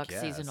those Starbucks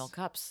seasonal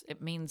cups.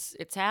 It means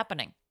it's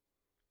happening.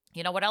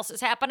 You know what else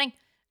is happening?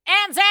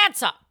 Anne's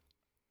answer.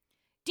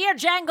 Dear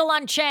Jangle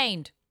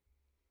Unchained,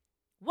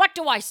 what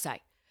do I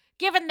say?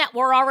 Given that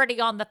we're already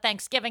on the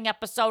Thanksgiving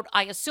episode,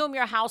 I assume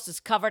your house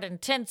is covered in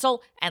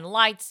tinsel and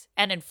lights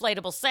and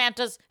inflatable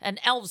Santas and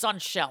elves on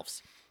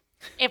shelves.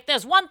 If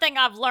there's one thing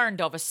I've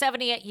learned over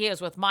 78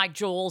 years with my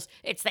jewels,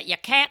 it's that you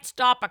can't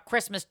stop a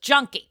Christmas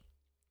junkie.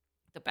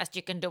 The best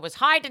you can do is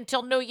hide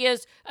until New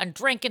Year's and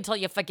drink until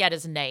you forget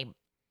his name.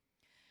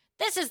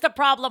 This is the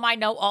problem I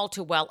know all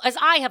too well, as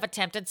I have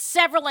attempted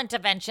several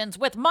interventions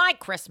with my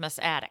Christmas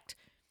addict.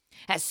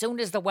 As soon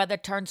as the weather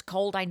turns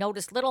cold, I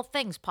notice little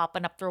things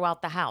popping up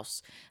throughout the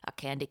house. A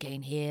candy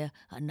cane here,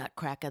 a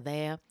nutcracker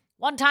there.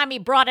 One time he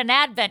brought an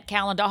advent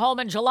calendar home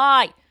in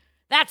July.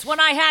 That's when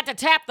I had to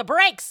tap the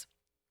brakes.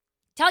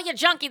 Tell your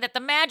junkie that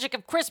the magic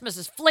of Christmas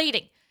is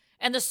fleeting,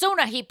 and the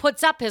sooner he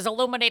puts up his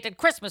illuminated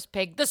Christmas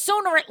pig, the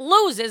sooner it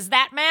loses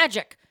that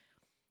magic.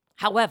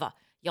 However,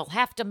 you'll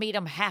have to meet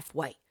him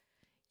halfway.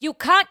 You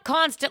can't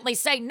constantly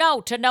say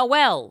no to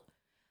Noel.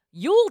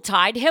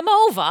 Yuletide him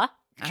over.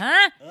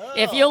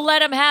 If you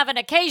let him have an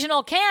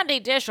occasional candy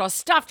dish or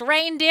stuffed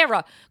reindeer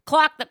or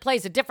clock that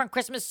plays a different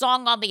Christmas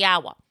song on the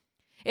hour.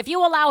 If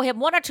you allow him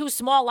one or two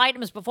small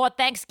items before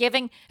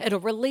Thanksgiving, it'll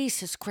release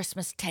his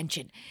Christmas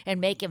tension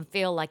and make him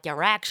feel like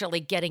you're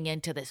actually getting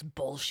into this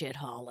bullshit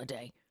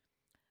holiday.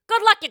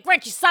 Good luck, you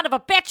Grinchy son of a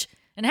bitch,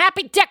 and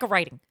happy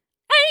decorating.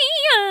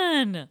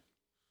 Ian!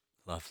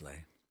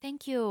 Lovely.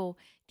 Thank you.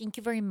 Thank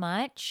you very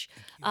much.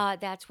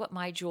 That's what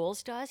my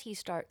Jules does. He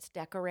starts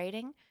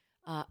decorating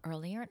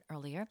earlier and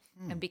earlier.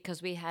 And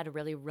because we had a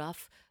really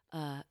rough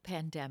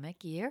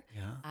pandemic year,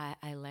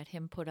 I let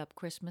him put up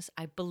Christmas,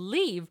 I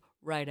believe,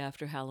 right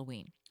after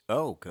Halloween.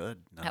 Oh,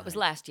 good. Nice. That was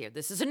last year.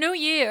 This is a new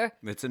year.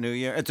 It's a new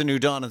year. It's a new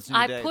dawn. It's a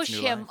new day.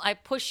 I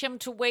push him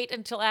to wait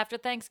until after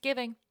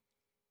Thanksgiving.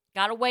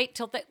 Gotta wait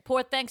till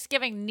poor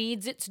Thanksgiving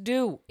needs its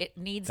due. It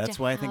needs That's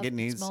to why I have think it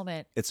needs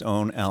moment. its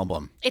own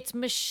album. It's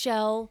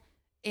Michelle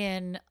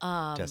in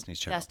Destiny's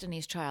Child.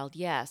 Destiny's Child,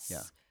 yes.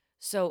 Yeah.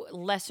 So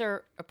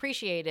lesser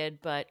appreciated,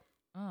 but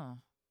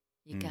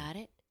you got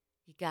it?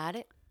 You got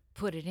it?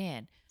 put it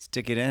in,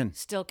 Stick it in.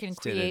 still can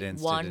Stick create it in,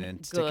 one stick it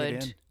in, stick it good.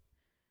 in.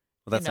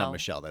 Well, that's know. not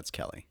Michelle. That's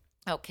Kelly.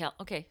 Oh,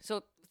 okay.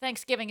 So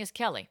Thanksgiving is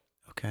Kelly.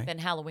 Okay. Then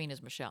Halloween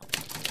is Michelle.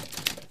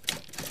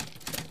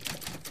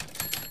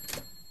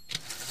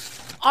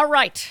 All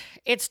right.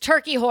 It's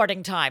turkey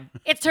hoarding time.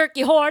 It's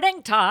turkey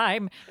hoarding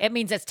time. It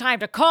means it's time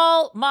to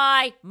call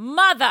my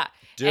mother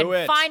Do and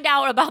it. find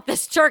out about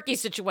this turkey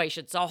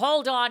situation. So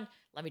hold on.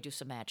 Let me do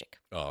some magic.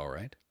 All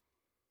right.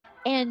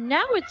 And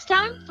now it's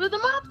time for the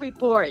moth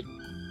report.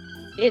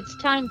 It's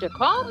time to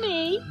call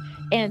me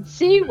and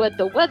see what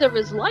the weather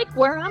is like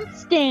where I'm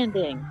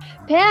standing.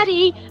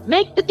 Patty,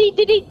 make the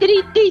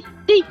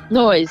dee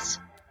noise.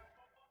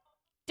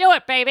 Do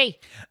it, baby.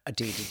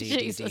 Jesus.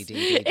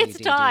 It's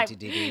time.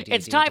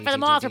 It's time for the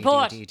moth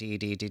report.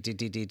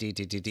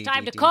 It's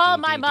time to call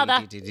my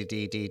mother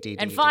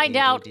and find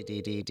out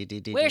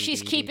where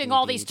she's keeping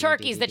all these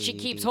turkeys that she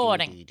keeps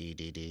hoarding.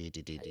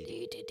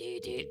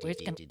 We're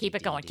just gonna keep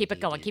it going. Keep it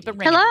going. Keep it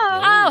ringing.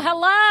 Hello? Oh,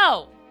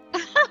 hello.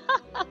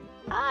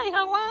 Hi,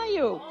 how are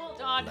you?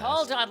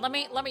 Hold on.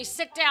 Let me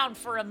sit down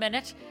for a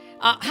minute.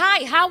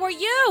 Hi, how are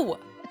you?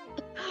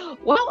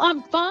 Well,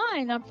 I'm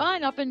fine. I'm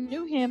fine up in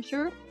New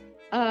Hampshire.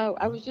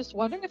 I was just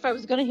wondering if I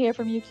was going to hear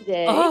from you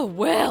today. Oh,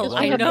 well, Because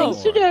I we have know.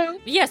 things to do.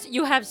 Yes,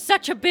 you have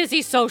such a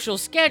busy social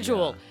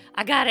schedule.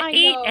 I gotta I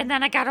eat, know. and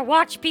then I gotta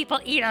watch people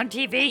eat on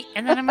TV,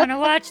 and then I'm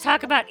gonna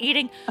talk about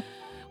eating.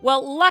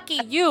 Well, lucky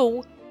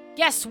you.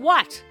 Guess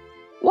what?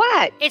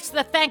 What? It's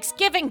the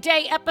Thanksgiving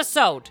Day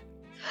episode.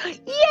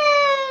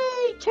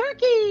 Yay!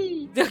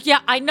 Turkey! Yeah,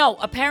 I know.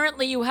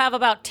 Apparently, you have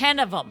about 10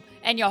 of them,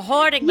 and you're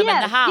hoarding them in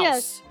the Yes, house.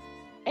 yes.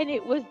 And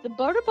it was the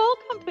Butterball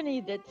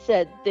Company that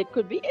said there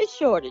could be a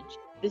shortage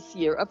this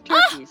year of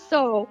turkeys.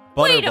 So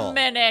Wait a Butterball.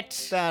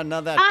 minute. Now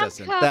that I'm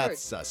doesn't. covered.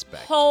 That's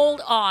suspect. Hold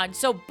on.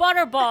 So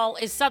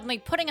Butterball is suddenly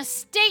putting a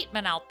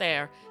statement out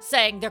there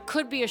saying there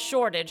could be a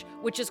shortage,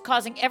 which is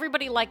causing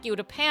everybody like you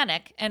to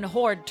panic and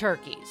hoard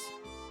turkeys.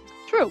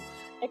 true.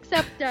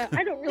 Except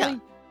I don't really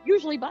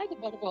usually buy the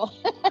Butterball.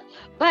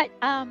 But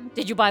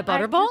Did you buy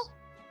Butterball?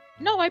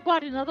 no, I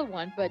bought another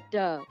one, but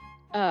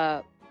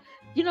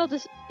you know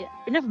this.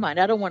 Never mind.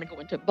 I don't want to go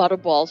into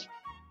Butterball's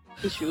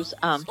issues.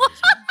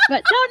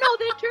 But no,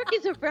 their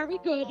turkeys are very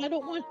good. I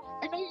don't want.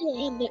 I know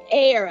you're in the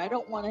air. I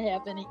don't want to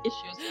have any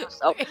issues here.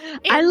 So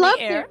I In the love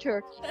air. their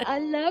turkey. I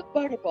love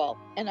Butterball,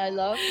 and I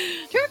love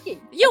turkey.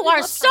 You I are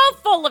love so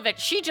full of it.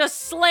 She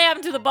just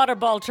slammed the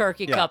Butterball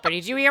Turkey Yeah.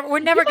 Company. Did you hear? We're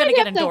never You going to might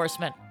get have to-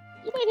 endorsement.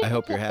 You might have I to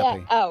hope you're cut happy.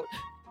 that out.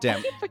 Damn.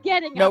 I keep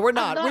forgetting. No, I'm- we're I'm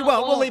not. We won't.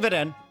 We'll alone. leave it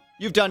in.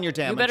 You've done your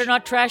damage. You better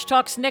not trash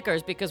talk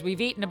Snickers because we've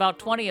eaten about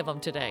 20 of them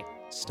today.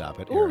 Stop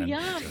it, Ooh, Aaron.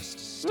 yum.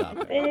 Just stop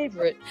it.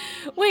 Favorite.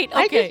 Wait,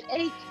 okay.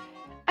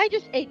 I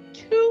just ate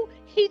 2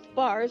 Heath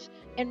bars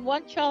and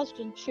 1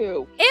 Charleston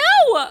chew.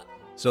 Ew!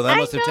 So that I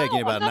must have taken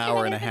you know, about I'm an not hour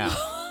gonna and a have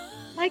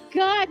half. My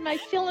God, my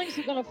fillings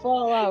are gonna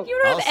fall out. You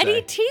don't I'll have any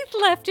say. teeth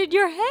left in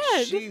your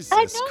head. Jesus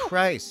I know.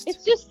 Christ.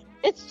 It's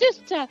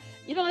just,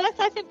 you know, that's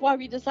I think why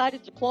we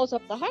decided to close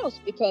up the house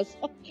because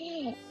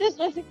there's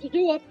nothing to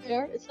do up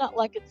there. It's not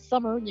like it's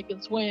summer and you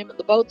can swim and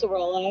the boats are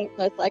all out.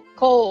 And it's like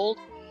cold.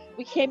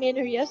 We came in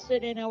here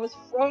yesterday and I was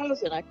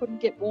frozen. I couldn't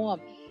get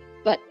warm.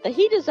 But the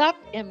heat is up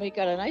and we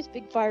got a nice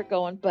big fire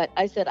going. But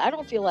I said I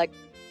don't feel like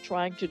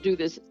trying to do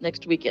this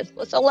next weekend.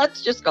 So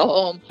let's just go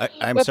home.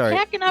 I'm we're sorry.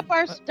 packing up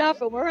our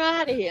stuff and we're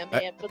out of here,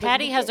 man. for the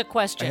Patty has a weekend.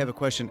 question. I have a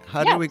question. How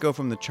Yeah. did we go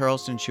from the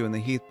Charleston chew and the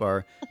Heath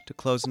bar to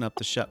closing up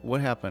the shop?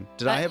 What happened?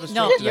 Did I have a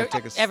No, stroke? Did I you're,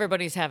 take a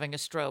everybody's having a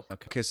stroke.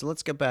 Okay, so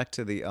let's get back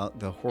to the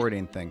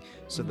hoarding thing.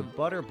 So the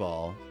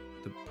Butterball,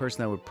 the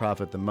person that would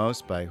profit the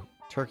most by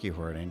turkey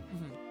hoarding,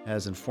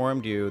 has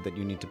informed you that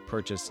you need to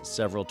purchase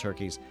several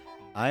turkeys.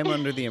 I'm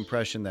under the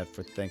impression that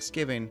for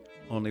Thanksgiving,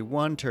 only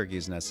 1 turkey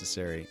is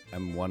necessary.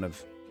 I'm one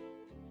of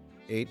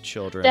 8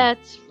 children.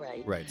 That's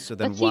right. Right. So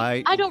then But see,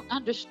 why? I don't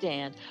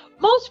understand.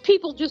 Most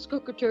people just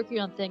cook a turkey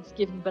on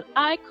Thanksgiving, but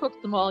I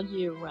cook them all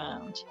year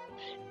round.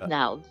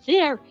 Now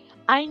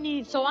I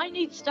need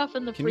stuff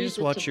in the Can freezer. you just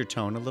watch to- your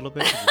tone a little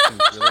bit? 'Cause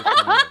it seems really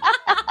funny.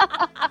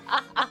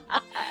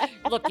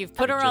 Look, you've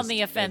put her on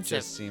the It offensive.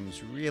 just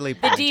seems really The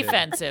pointed,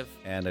 defensive.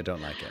 and I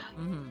don't like it.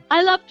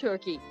 I love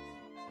turkey,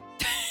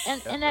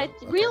 and Okay.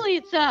 really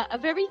it's a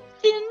very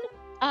thin.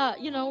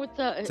 You know, it's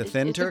a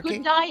thin it's a turkey?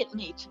 good diet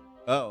meat.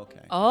 Oh,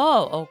 okay.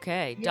 Oh,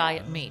 okay. Yeah.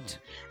 Diet meat.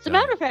 As a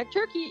matter of fact,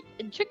 turkey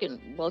and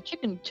chicken, well,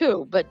 chicken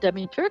too, but I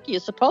mean, turkey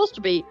is supposed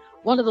to be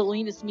one of the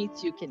leanest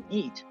meats you can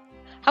eat.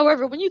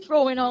 However, when you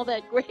throw in all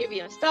that gravy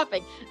and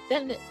stuffing,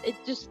 then it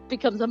just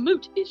becomes a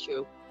moot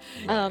issue.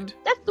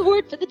 That's the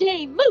word for the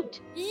day, moot.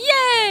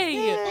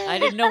 Yay! I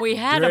didn't know we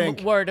had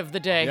Drink. a word of the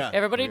day. Yeah.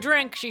 Everybody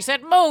drink. She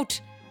said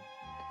moot.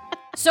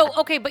 So,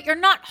 okay, but you're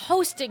not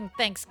hosting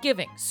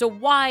Thanksgiving. So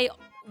why?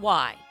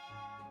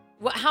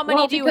 How many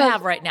Well, do you because-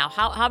 have right now?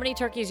 How many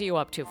turkeys are you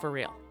up to for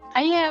real?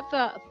 I have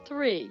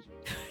 3.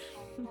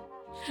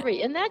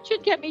 3, and that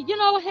should get me. You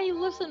know, hey,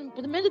 listen.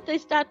 The minute they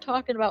start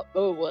talking about,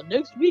 oh, well,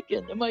 next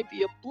weekend there might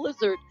be a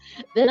blizzard,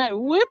 then I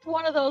whip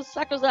one of those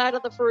suckers out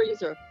of the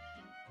freezer.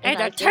 And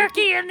I a say,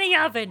 turkey in the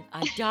oven.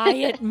 A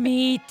diet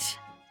meat.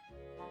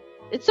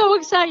 It's so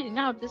exciting.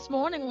 Now, this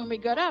morning when we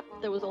got up,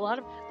 there was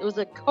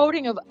a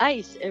coating of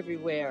ice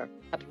everywhere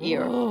up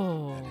here.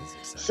 Oh.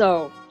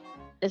 So,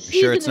 the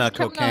Sure it's season not is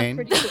coming on cocaine?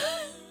 pretty soon.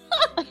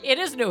 It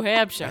is New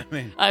Hampshire. I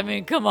mean- I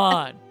mean, come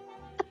on.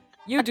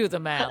 You do the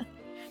math.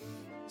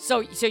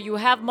 So you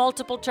have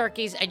multiple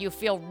turkeys and you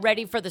feel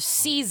ready for the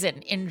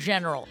season in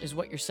general, is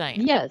what you're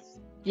saying.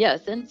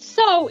 Yes. And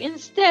so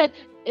instead,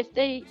 if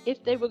they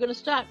were going to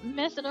start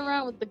messing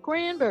around with the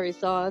cranberry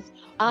sauce,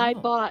 I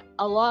bought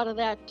a lot of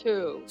that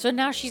too. So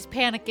now she's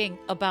panicking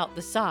about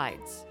the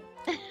sides.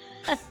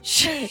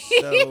 So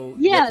Yes.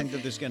 you think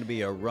that there's going to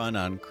be a run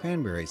on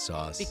cranberry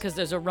sauce? Because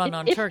there's a run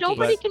on If turkeys.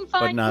 nobody But- can but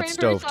find not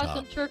cranberry sauce stovetop.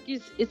 on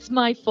turkeys, it's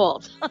my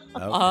fault.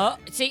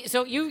 See,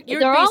 so you're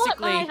They're all at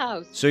basically my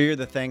house. So you're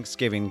the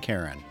Thanksgiving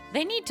Karen.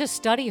 they need to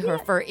study her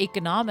for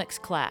economics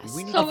class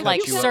We need of to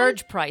like cut you up.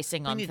 surge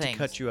pricing We on need things. to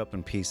cut you up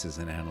in pieces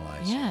and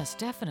analyze. you. Yes,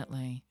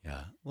 definitely.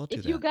 Yeah, we'll do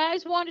If that. you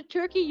guys want a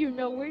turkey, you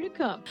know where to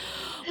come.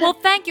 Well,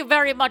 thank you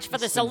very much for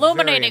It's this been very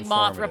illuminating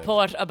moth informative.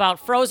 report about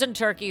frozen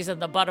turkeys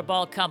and the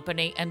Butterball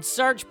Company and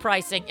surge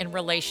pricing in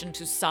relation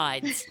to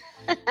sides.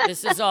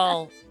 This is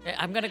all.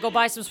 I'm going to go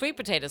buy some sweet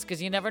potatoes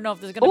because you never know if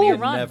there's going to be a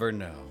You run. never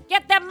know.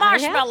 Get them I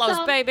have marshmallows,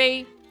 some.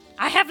 baby.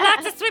 I have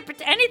lots of sweet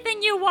potatoes.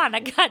 Anything you want. I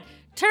got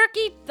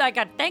turkey. I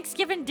got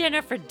Thanksgiving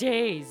dinner for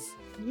days.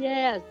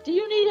 Yes. Do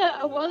you need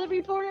a weather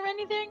report or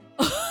anything?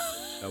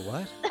 A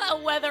what?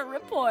 A weather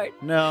report.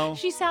 No.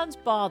 She sounds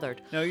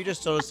bothered. No, you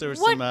just told us there was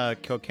What? some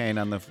cocaine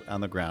on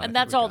the ground. And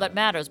that's all that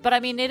matters. But I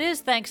mean, it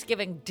is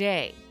Thanksgiving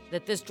Day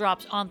that this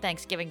drops on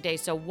Thanksgiving Day.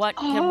 So what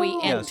can we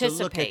Oh. Yeah, anticipate?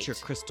 so look at your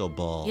crystal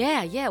ball.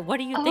 Yeah. What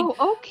do you think?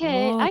 Oh,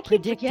 okay. Oh, I keep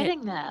predict it.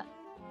 forgetting that.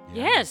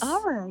 Yes.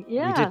 All right.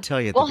 Yeah. We did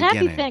tell you at well, the happy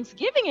beginning.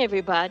 Thanksgiving,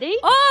 everybody.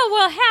 Oh,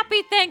 well,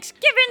 happy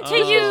Thanksgiving to Oh.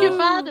 This is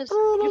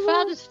you. your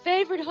father's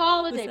favorite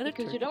holiday Was that a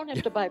because you turkey? don't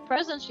have to buy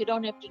presents. You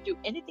don't have to do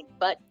anything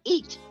but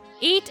eat.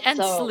 Eat and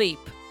So- sleep.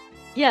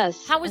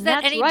 Yes. How is and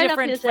that that's any right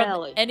different up his from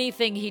alley.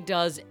 anything he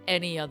does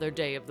any other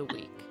day of the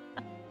week?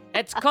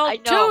 It's I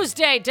called know.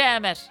 Tuesday,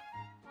 damn it.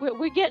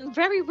 We're getting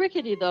very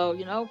rickety, though.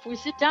 You know, if we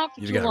sit down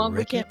for You've too got long,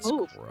 rickets? we can't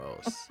move.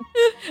 Gross.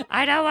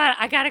 I know what.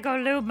 I gotta go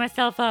lube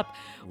myself up.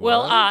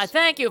 Well, What?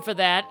 thank you for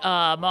that,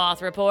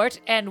 Moth Report.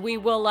 And we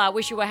will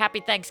wish you a happy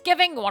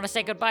Thanksgiving. Want to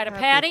say goodbye to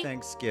Happy Patty?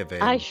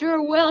 Thanksgiving. I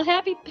sure will.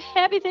 Happy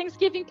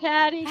Thanksgiving,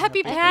 Patty.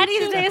 Happy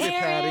Patty's Day. Happy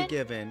Karen. Patty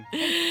giving.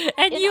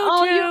 And you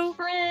all too. your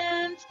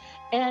friends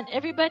and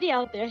everybody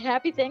out there.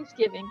 Happy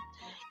Thanksgiving.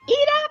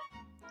 Eat up.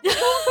 We're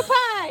going for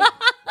pie.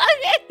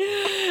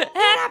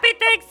 Happy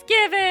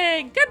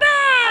Thanksgiving. Goodbye.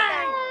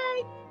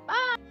 Bye.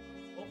 Bye.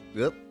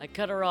 Yep. I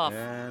cut her off.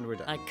 And we're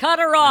done. I cut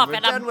her off, we're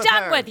and I'm done with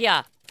done her. with you.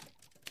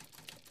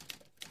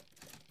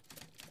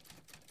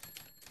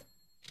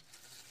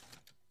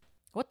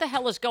 What the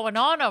hell is going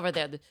on over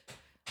there?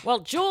 Well,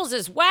 Jules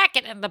is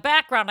whacking in the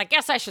background. I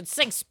guess I should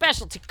sing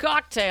Specialty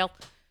Cocktail.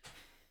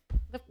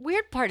 The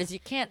weird part is you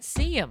can't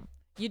see him.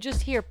 You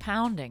just hear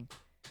pounding.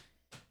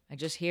 I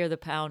just hear the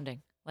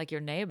pounding, like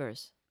your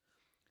neighbors.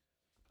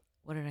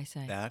 What did I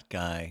say? That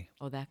guy,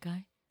 Oh, that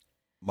guy?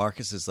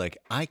 Marcus is like,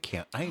 I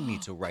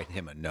need to write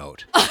him a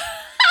note.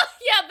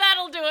 Yeah,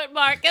 that'll do it,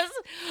 Marcus.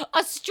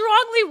 A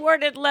strongly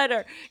worded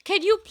letter.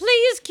 Can you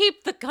please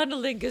keep the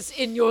cunnilingus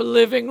in your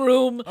living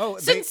room? Oh,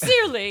 they-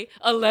 Sincerely,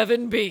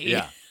 11B.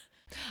 Yeah.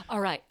 All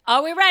right.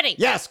 Are we ready?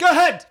 Yes, go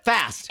ahead.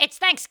 Fast. It's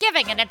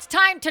Thanksgiving and it's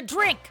time to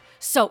drink.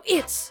 So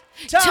it's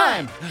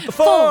Time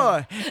for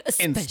a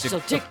Insta-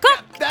 specialty That's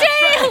cocktail.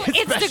 right,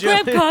 Instagram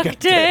specialty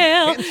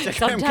cocktail. Instagram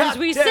Sometimes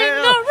we sing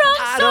cocktail. the wrong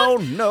I song.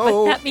 don't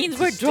know. But that means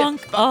we're Just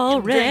drunk fucking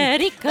already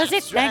drink. because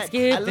it's That's right.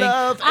 Thanksgiving. I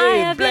love I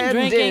a have been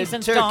drinking blended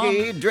since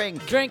turkey dawn.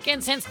 drink.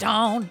 Drinking since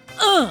dawn.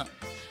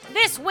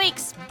 This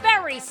week's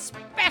very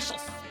special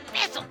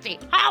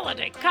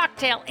holiday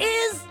cocktail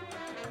is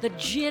the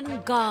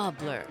Gin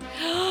Gobbler.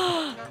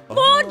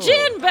 More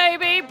gin,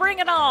 baby! Bring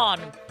it on!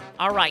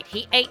 All right,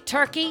 he ate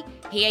turkey,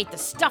 he ate the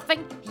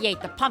stuffing, he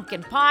ate the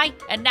pumpkin pie,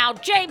 and now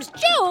James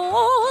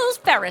Jules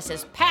Ferris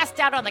is passed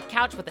out on the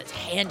couch with his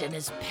hand in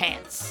his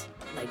pants.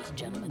 Ladies and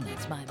gentlemen,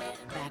 that's my man.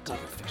 Back over.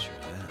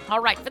 All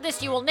right, for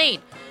this you will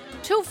need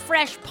 2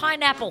 fresh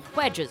pineapple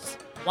wedges,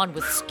 1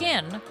 with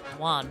skin,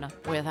 1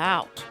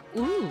 without.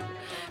 Ooh.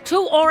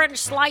 2 orange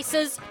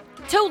slices,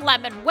 2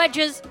 lemon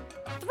wedges,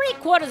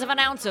 3/4 of an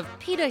ounce of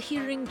Peter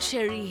Hearing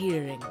cherry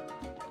hearing.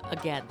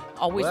 Again,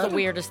 always What? the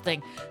weirdest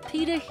thing.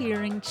 Peter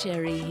Hearing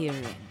cherry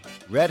hearing.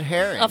 Red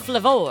herring. A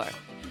flavor.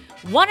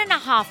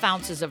 1.5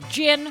 ounces of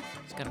gin.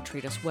 It's gonna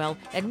treat us well.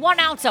 And 1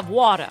 ounce of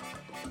water.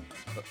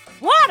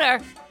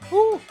 Water?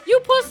 Ooh, you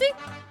pussy.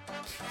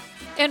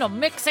 In a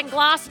mixing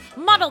glass,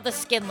 muddle the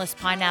skinless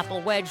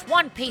pineapple wedge,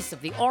 1 piece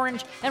of the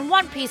orange, and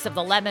 1 piece of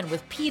the lemon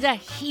with Peter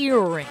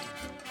Hearing.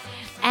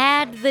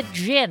 Add the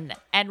gin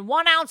and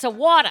 1 ounce of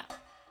water.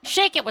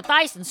 Shake it with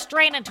ice and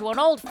strain into an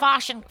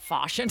old-fashioned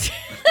an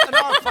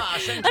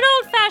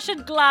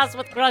old-fashioned glass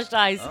with crushed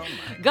ice.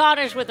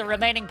 Garnish with the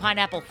remaining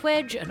pineapple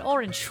wedge, an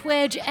orange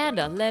wedge, and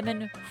a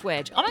lemon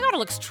wedge. Oh my God, it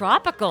looks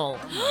tropical.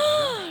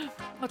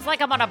 Looks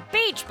like I'm on a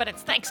beach, but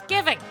it's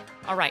Thanksgiving.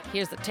 All right,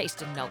 here's the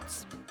tasting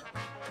notes.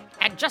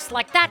 And just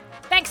like that,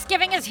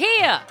 Thanksgiving is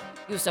here.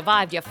 You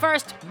survived your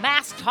first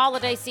masked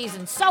holiday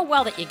season so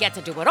well that you get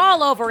to do it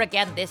all over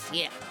again this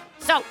year.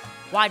 So,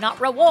 why not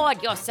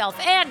reward yourself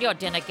and your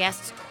dinner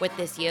guests with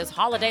this year's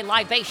holiday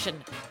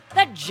libation,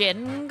 the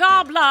Gin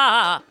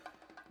Gobbler?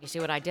 You see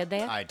what I did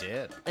there? I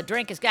did. The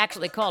drink is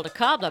actually called a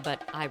cobbler,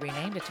 but I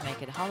renamed it to make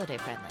it holiday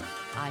friendly.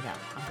 I know,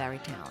 I'm very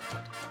talented.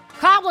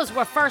 Cobblers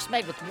were first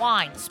made with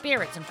wine,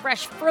 spirits, and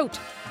fresh fruit,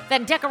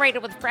 then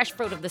decorated with fresh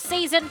fruit of the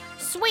season,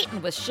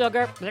 sweetened with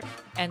sugar,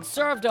 and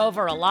served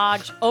over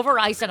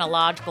ice in a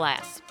large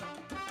glass.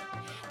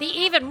 The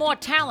even more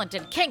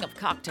talented king of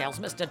cocktails,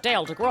 Mr.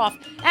 Dale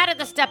DeGroff, added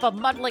the step of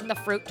muddling the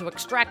fruit to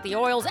extract the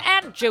oils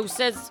and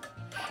juices.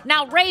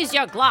 Now raise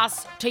your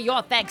glass to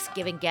your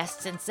Thanksgiving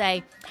guests and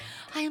say,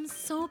 I am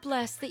so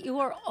blessed that you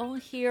are all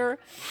here,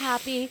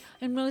 happy,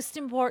 and most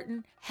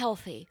important,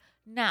 healthy.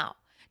 Now,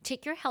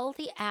 take your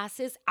healthy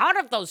asses out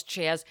of those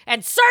chairs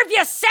and serve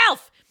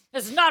yourself.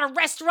 This is not a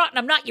restaurant and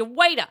I'm not your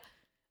waiter.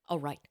 Oh,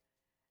 right.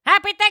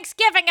 Happy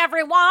Thanksgiving,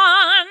 everyone.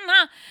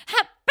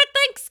 Happy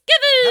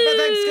Thanksgiving. Happy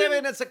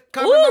Thanksgiving. It's a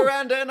Carmen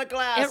Miranda in a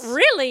glass. It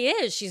really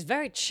is. She's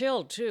very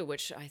chilled, too,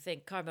 which I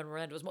think Carmen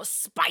Miranda was more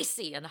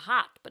spicy and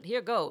hot. But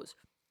here goes.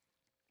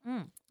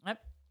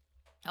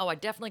 I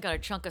definitely got a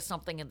chunk of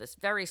something in this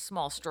very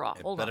small straw.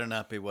 It Hold better on.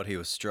 not be what he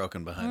was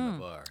stroking behind the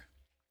bar.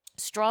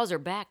 Straws are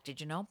back, did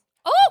you know?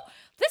 Oh,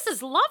 this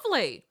is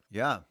lovely.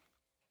 Yeah.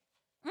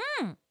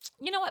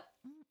 You know what?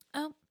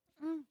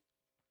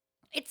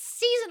 It's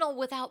seasonal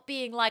without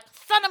being like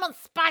cinnamon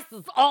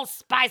spices, all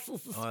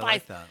spices, Oh, I spice.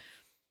 like that.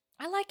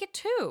 I like it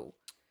too.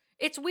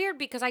 It's weird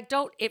because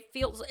it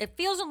feels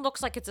and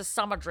looks like it's a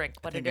summer drink,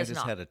 but I think it I is just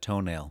not. had a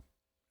toenail.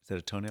 Is that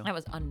a toenail? That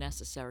was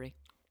unnecessary.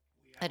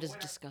 That is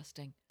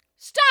disgusting.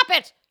 Stop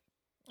it!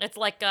 It's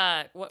like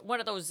one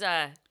of those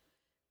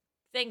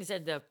things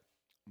in the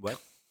What?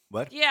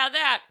 What? yeah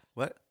that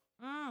What?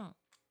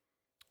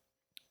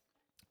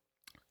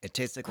 It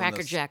tastes like one of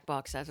Cracker those, Jack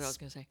box. That's what I was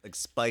gonna say. like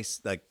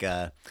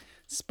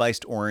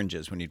spiced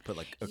oranges when you'd put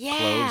like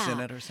cloves in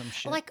it or some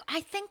shit. Like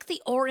I think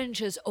the orange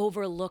is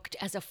overlooked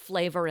as a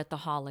flavor at the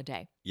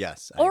holiday.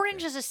 Yes. I Orange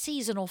agree. is a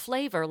seasonal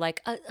flavor,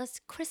 like a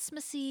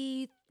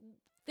Christmassy,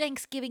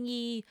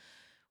 Thanksgiving-y,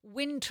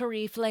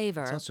 wintry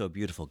flavor. It's also a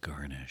beautiful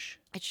garnish.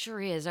 It sure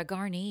is, a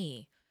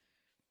garni.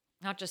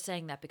 Not just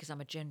saying that because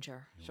I'm a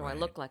ginger, so I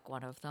look like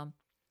one of them.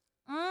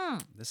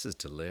 This is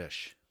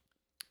delish.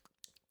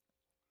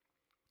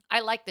 I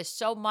like this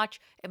so much,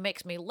 it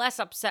makes me less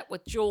upset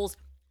with Jules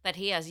that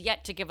he has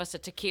yet to give us a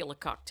tequila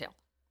cocktail.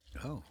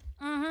 Oh.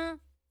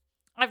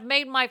 I've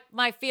made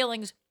my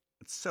feelings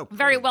It's so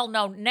very pretty. well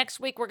known. Next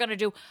week we're going to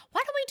do,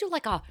 why don't we do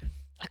like a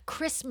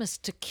Christmas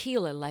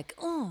tequila, like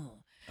a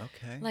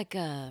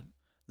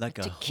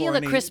tequila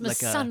horny,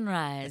 Christmas like a-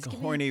 sunrise. Like a Give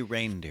me- horny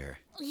reindeer.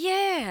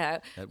 Yeah,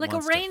 That like a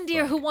wants to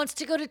reindeer fuck. who wants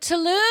to go to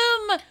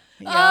Tulum.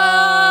 Yes.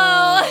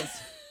 Oh,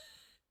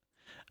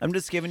 I'm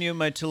just giving you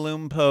my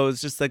Tulum pose,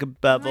 just like a my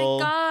bevel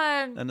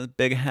God. and a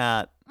big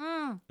hat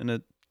Mm. and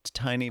a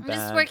tiny I'm bag.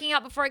 just working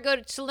out before I go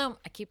to Tulum.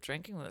 I keep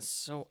drinking this,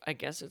 so I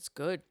guess it's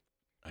good.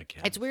 I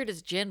guess. It's weird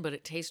as gin, but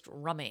it tastes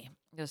rummy.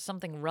 There's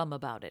something rum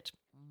about it.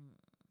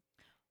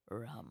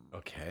 Rum.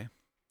 Okay.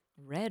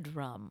 Red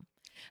rum.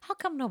 How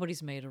come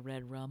nobody's made a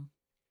red rum?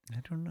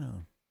 I don't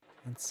know.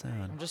 That's sad.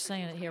 I'm just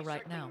saying it here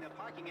right now.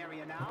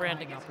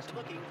 Branding opportunity.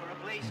 Looking for a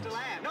place to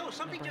land. No,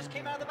 something just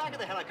came out of the back of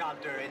the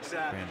helicopter. It's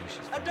Brandy,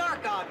 she's a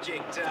dark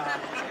object.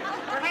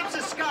 Perhaps a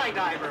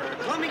skydiver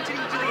plummeting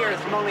to the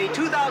earth from only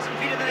 2,000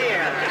 feet into the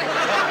air.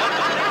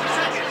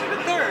 Second to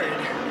the third.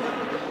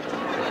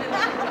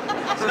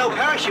 There's no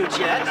parachutes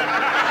yet.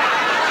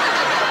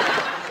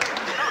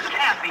 Those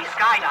can't be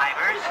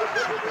skydivers.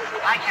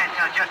 I can't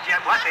tell just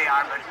yet what they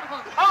are, but...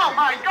 Oh,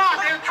 my God,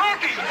 they're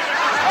turkeys!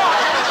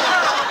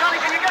 Oh, Johnny,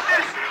 can you get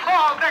this?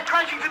 Oh, they're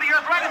crashing to the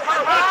earth right in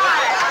front of our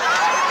eyes!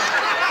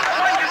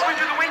 One just went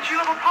through the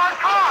windshield of a parked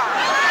car!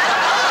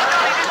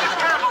 Johnny, this is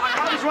terrible. The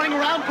cars running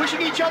around,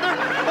 pushing each other.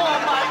 Oh,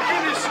 my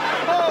goodness!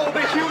 Oh,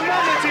 the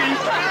humanity! Oh,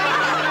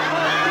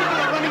 people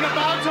are running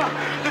about.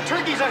 The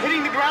turkeys are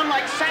hitting the ground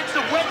like sacks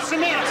of wet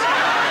cement.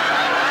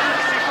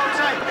 See, folks,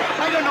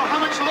 I don't know how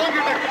much longer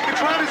the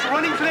crowd is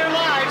running for their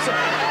lives.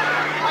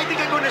 I think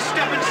I'm going to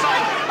step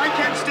inside. I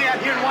can't stay out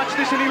here and watch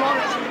this any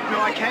longer. No,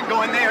 I can't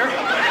go in there.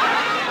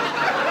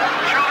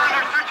 Children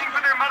are searching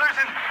for their mothers,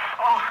 and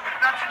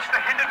not since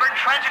the Hindenburg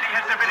tragedy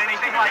has there been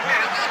anything like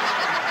this.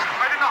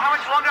 I don't know how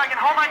much longer I can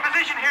hold my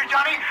position here,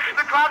 Johnny.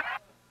 The crowd...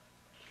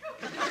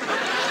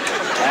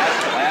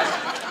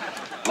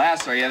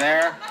 Les, are you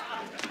there?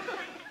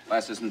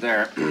 Les isn't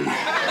there.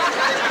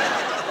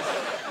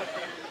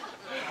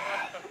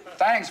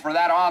 Thanks for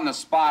that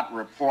on-the-spot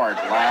report,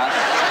 Les.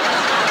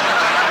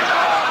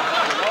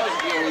 For those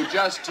of you who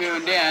just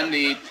tuned in,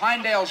 the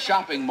Pinedale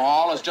Shopping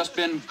Mall has just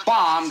been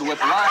bombed with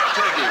live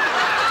turkey.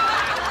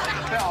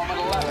 Film at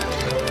 11.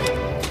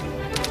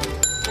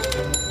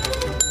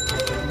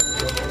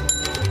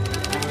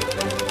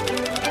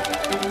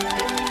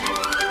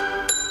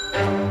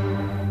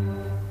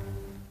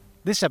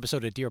 This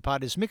episode of Dear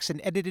Pod is mixed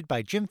and edited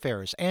by Jim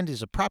Ferris and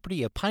is a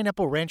property of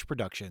Pineapple Ranch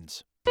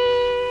Productions.